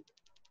need to do.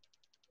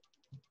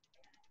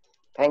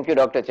 Thank you,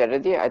 Dr.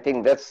 Chatterjee. I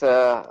think that's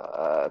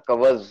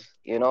covers,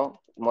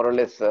 more or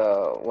less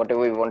whatever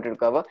we wanted to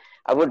cover.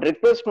 I would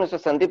request Mr.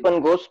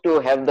 Sandipan Ghosh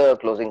to have the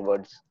closing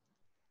words.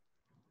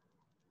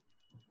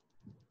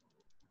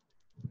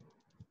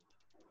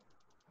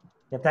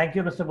 Yeah, thank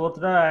you, Mr.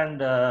 Bothra.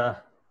 And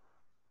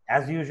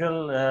as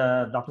usual,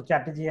 Dr.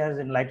 Chatterjee has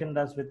enlightened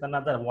us with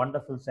another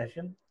wonderful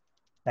session.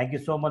 Thank you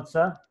so much,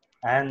 sir.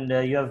 And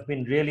you have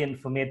been really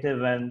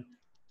informative, and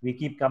we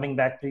keep coming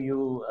back to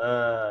you,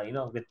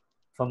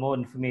 for more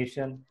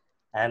information,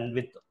 and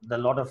with the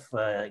lot of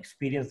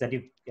experience that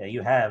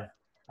you have.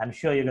 I'm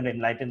sure you're going to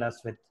enlighten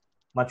us with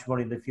much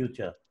more in the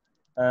future.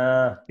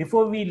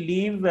 Before we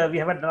leave, we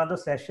have another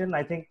session.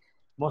 I think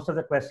most of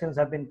the questions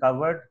have been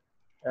covered.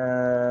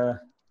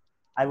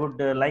 I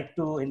would like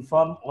to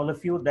inform all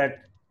of you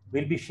that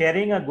we'll be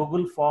sharing a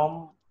Google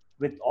form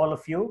with all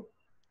of you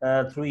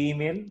through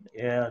email,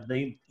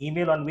 the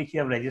email on which you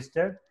have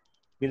registered.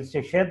 We'll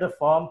share the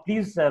form.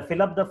 Please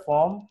fill up the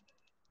form,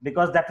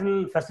 because that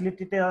will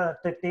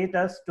facilitate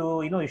us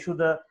to issue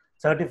the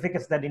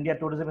certificates that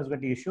Indiatourism is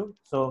going to issue.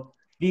 So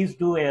please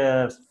do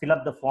fill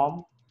up the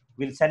form.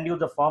 We'll send you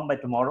the form by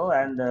tomorrow,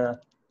 and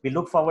we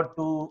look forward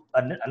to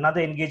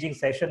another engaging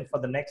session for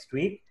the next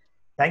week.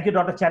 Thank you,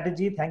 Dr.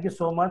 Chatterjee. Thank you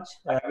so much.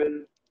 I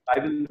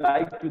will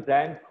like to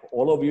thank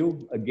all of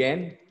you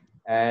again,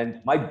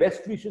 and my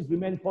best wishes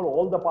remain for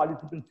all the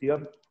participants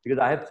here, because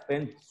I have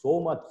spent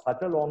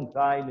such a long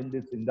time in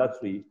this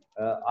industry.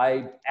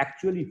 I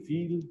actually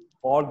feel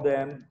for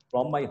them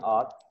from my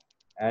heart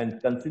and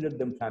consider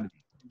them family.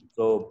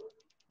 So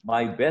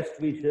my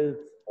best wishes,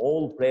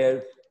 all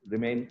prayers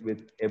remain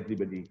with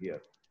everybody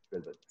here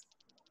present.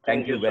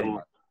 Thank you very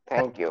much.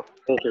 Thank you.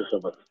 Thank you so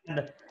much.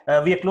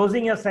 And we are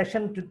closing your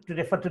session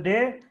for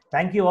today.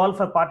 Thank you all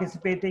for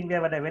participating. We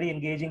have had a very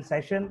engaging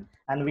session,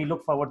 and we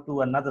look forward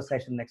to another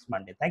session next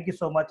Monday. Thank you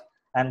so much,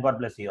 and God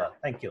bless you all.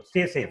 Thank you.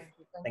 Stay safe.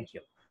 Thank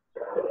you.